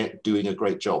not yet doing a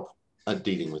great job at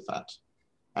dealing with that.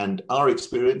 And our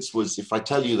experience was, if I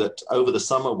tell you that over the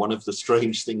summer, one of the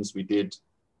strange things we did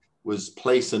was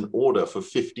place an order for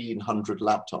 1,500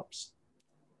 laptops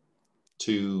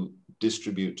to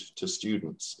distribute to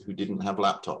students who didn't have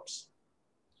laptops.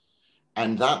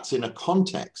 And that's in a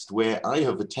context where I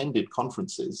have attended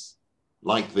conferences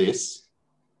like this,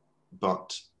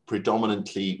 but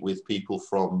predominantly with people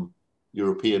from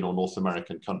European or North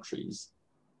American countries,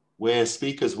 where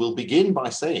speakers will begin by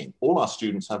saying, all our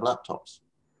students have laptops.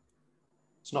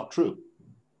 It's not true.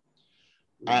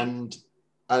 And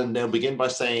they'll begin by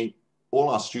saying, all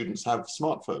our students have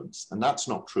smartphones, and that's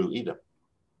not true either.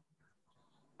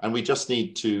 And we just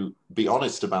need to be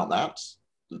honest about that,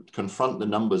 confront the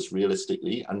numbers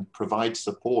realistically, and provide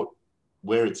support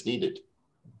where it's needed.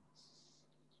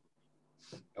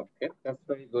 Okay, that's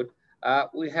very good.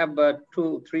 We have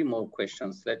three more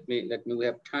questions. We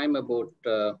have time about,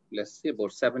 let's see,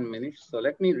 about 7 minutes. So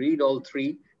let me read all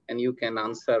three, and you can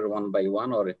answer one by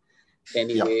one, or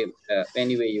any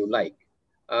way you like.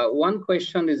 One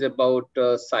question is about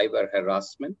cyber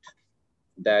harassment,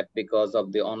 that because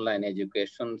of the online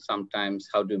education, sometimes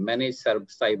how to manage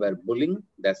cyber bullying?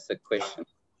 That's the question.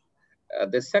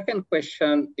 The second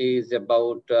question is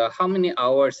about how many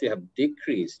hours you have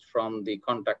decreased from the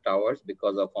contact hours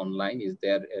because of online. Is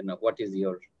there, what is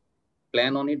your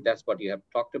plan on it? That's what you have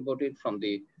talked about it from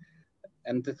the,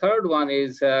 and the third one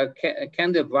is,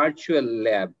 can the virtual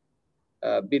lab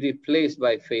be replaced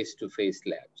by face-to-face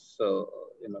labs? So,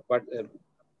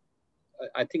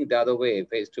 I think the other way,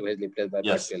 face-to-face replaced by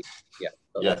virtual. Yeah.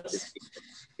 So yes.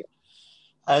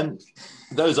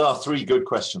 Those are three good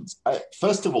questions.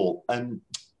 First of all,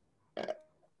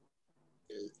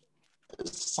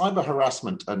 cyber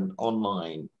harassment and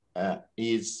online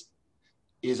is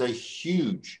a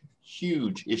huge,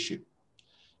 huge issue.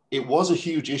 It was a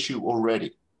huge issue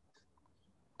already.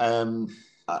 And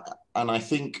I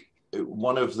think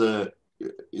one of the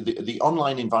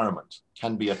online environment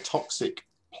can be a toxic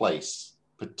place,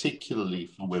 particularly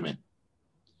for women.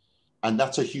 And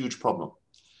that's a huge problem.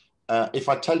 If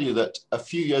I tell you that a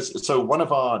few years, so one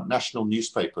of our national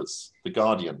newspapers, The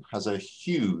Guardian, has a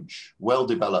huge,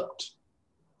 well-developed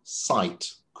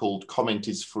site called Comment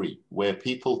is Free, where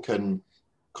people can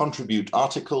contribute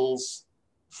articles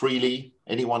freely,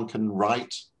 anyone can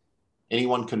write,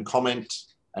 anyone can comment,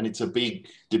 and it's a big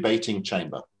debating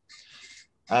chamber.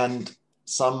 And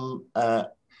some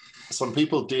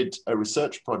people did a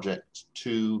research project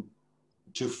to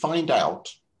find out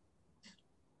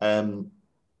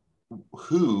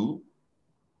who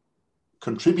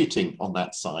contributing on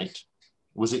that site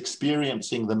was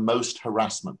experiencing the most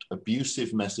harassment,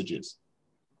 abusive messages.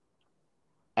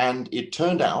 And it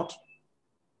turned out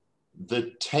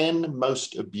the 10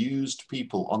 most abused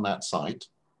people on that site,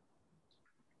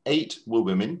 8 were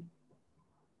women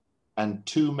and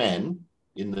 2 men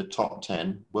in the top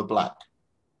 10 were Black.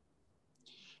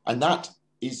 And that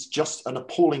is just an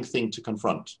appalling thing to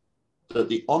confront, that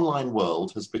the online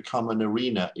world has become an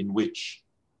arena in which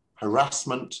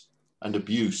harassment and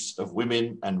abuse of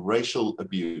women and racial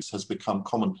abuse has become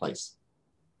commonplace.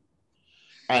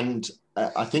 And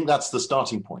I think that's the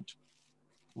starting point.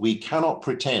 We cannot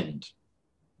pretend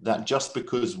that just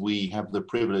because we have the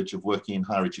privilege of working in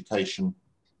higher education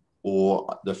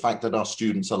or the fact that our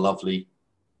students are lovely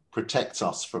protects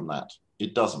us from that.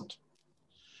 It doesn't.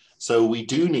 So we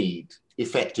do need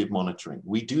effective monitoring.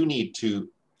 We do need to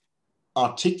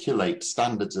articulate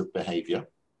standards of behavior.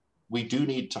 We do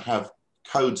need to have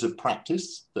codes of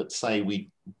practice that say we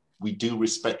do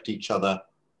respect each other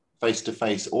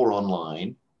face-to-face or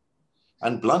online.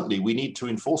 And bluntly, we need to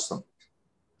enforce them.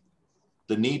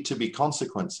 There need to be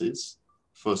consequences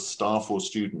for staff or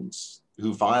students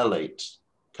who violate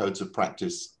codes of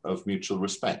practice of mutual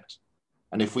respect.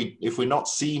 And if we're not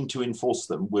seen to enforce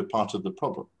them, we're part of the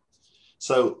problem.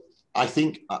 So I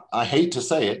think, I hate to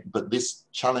say it, but this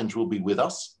challenge will be with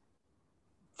us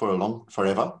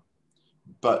forever.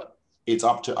 But it's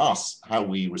up to us how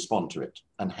we respond to it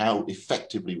and how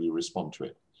effectively we respond to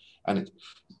it. And it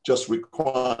just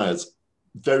requires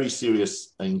very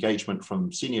serious engagement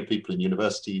from senior people in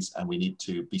universities, and we need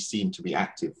to be seen to be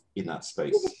active in that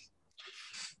space.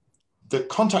 The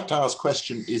contact hours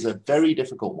question is a very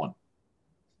difficult one.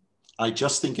 I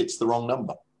just think it's the wrong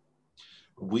number.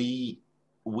 We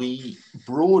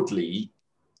broadly,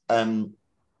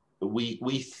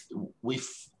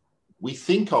 we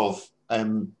think of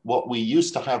what we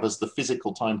used to have as the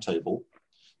physical timetable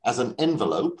as an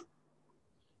envelope,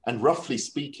 and roughly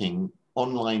speaking,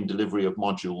 online delivery of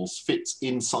modules fits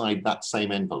inside that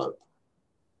same envelope.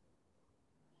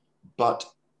 But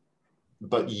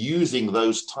using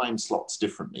those time slots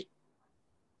differently.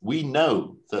 We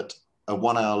know that a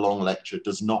 1 hour long lecture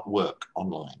does not work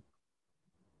online.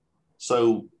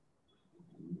 So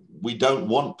we don't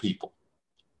want people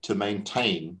to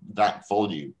maintain that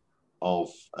volume of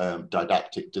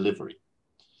didactic delivery.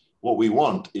 What we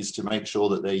want is to make sure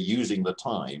that they're using the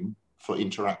time for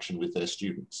interaction with their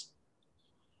students.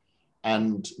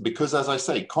 And because, as I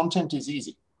say, content is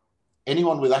easy.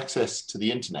 Anyone with access to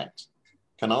the internet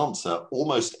can answer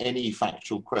almost any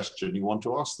factual question you want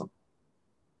to ask them.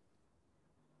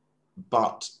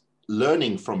 But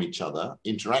learning from each other,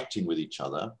 interacting with each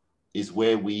other, is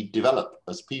where we develop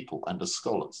as people and as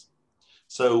scholars.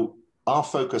 So our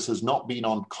focus has not been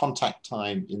on contact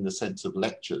time in the sense of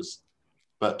lectures,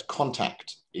 but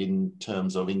contact in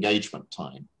terms of engagement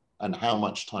time and how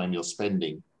much time you're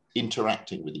spending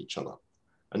interacting with each other.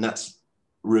 And that's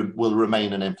will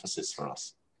remain an emphasis for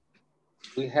us.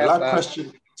 We have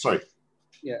question. Sorry.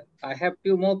 Yeah, I have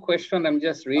few more questions. I'm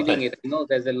just reading it. I know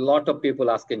there's a lot of people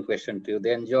asking questions to you.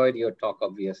 They enjoyed your talk,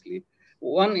 obviously.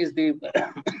 One is the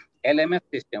LMS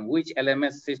system. Which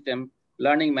LMS system,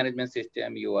 learning management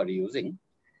system you are using?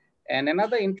 And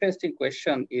another interesting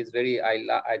question is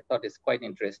I thought is quite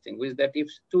interesting, is that if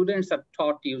students are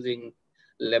taught using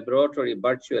laboratory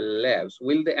virtual labs,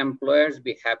 will the employers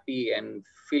be happy and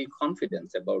feel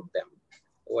confidence about them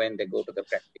when they go to the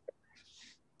practical?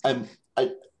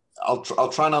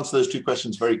 I'll try and answer those two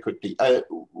questions very quickly.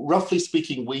 Roughly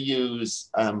speaking, we use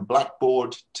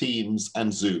Blackboard, Teams,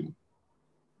 and Zoom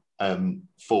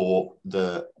for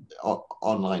the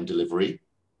online delivery.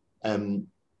 In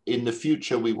the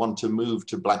future, we want to move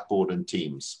to Blackboard and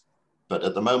Teams, but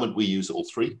at the moment we use all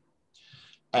three.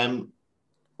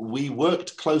 We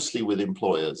worked closely with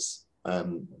employers,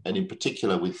 and in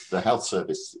particular with the health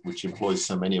service, which employs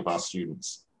so many of our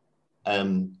students,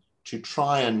 to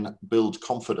try and build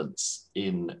confidence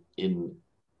in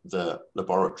the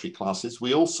laboratory classes.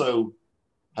 We also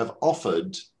have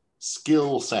offered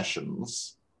skill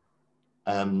sessions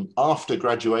after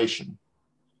graduation.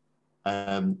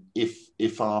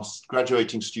 If our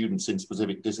graduating students in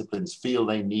specific disciplines feel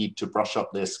they need to brush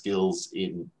up their skills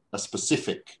in a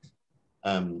specific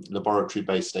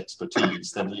laboratory-based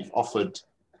expertise, then we've offered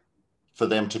for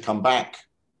them to come back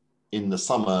in the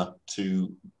summer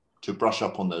to brush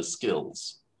up on those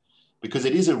skills, because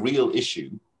it is a real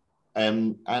issue,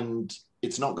 and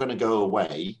it's not going to go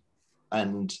away.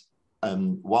 And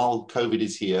while COVID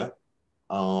is here,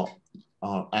 our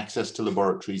access to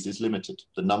laboratories is limited.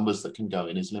 The numbers that can go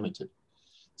in is limited.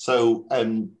 So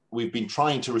we've been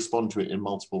trying to respond to it in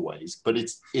multiple ways, but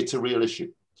it's a real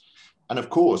issue. And of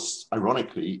course,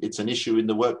 ironically, it's an issue in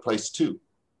the workplace too.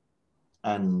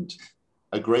 And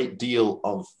a great deal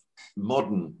of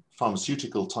modern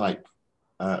pharmaceutical type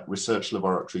research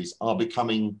laboratories are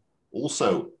becoming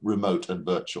also remote and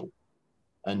virtual,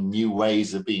 and new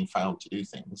ways of being found to do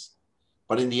things.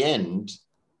 But in the end,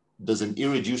 there's an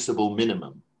irreducible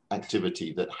minimum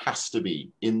activity that has to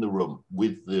be in the room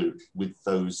with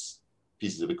those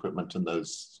pieces of equipment and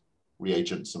those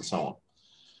reagents and so on.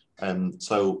 And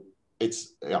so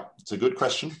it's a good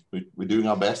question. We're doing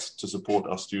our best to support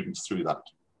our students through that.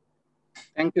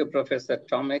 Thank you, Professor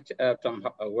Tom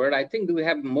Howard. I think we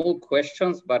have more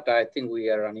questions, but I think we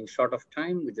are running short of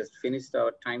time. We just finished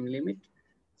our time limit.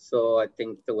 So I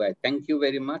think I thank you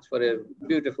very much for a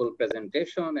beautiful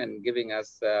presentation and giving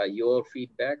us your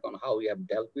feedback on how we have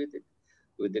dealt with it,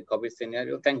 with the COVID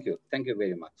scenario. Thank you. Thank you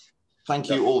very much. Thank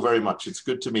you all very much. It's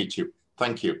good to meet you.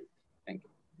 Thank you. Thank you.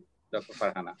 Dr.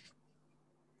 Farhana.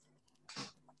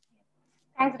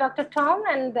 Thanks, Dr. Tom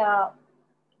and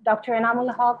Dr.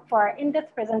 Enamul Haq for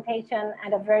in-depth presentation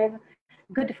and a very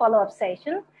good follow-up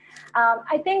session.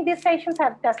 I think these sessions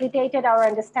have facilitated our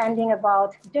understanding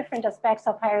about different aspects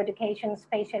of higher education,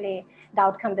 especially the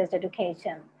outcome-based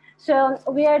education. So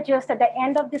we are just at the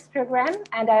end of this program,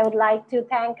 and I would like to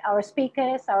thank our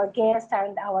speakers, our guests,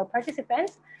 and our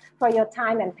participants for your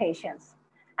time and patience.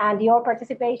 And your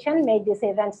participation made this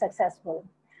event successful.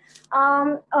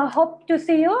 I hope to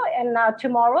see you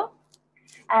tomorrow.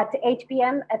 at 8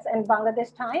 p.m. in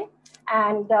Bangladesh time.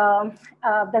 And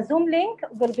the Zoom link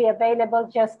will be available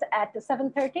just at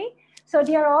 7:30. So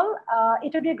dear all,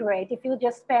 it would be great if you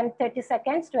just spend 30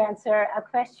 seconds to answer a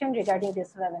question regarding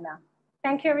this webinar.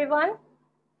 Thank you, everyone.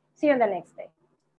 See you on the next day.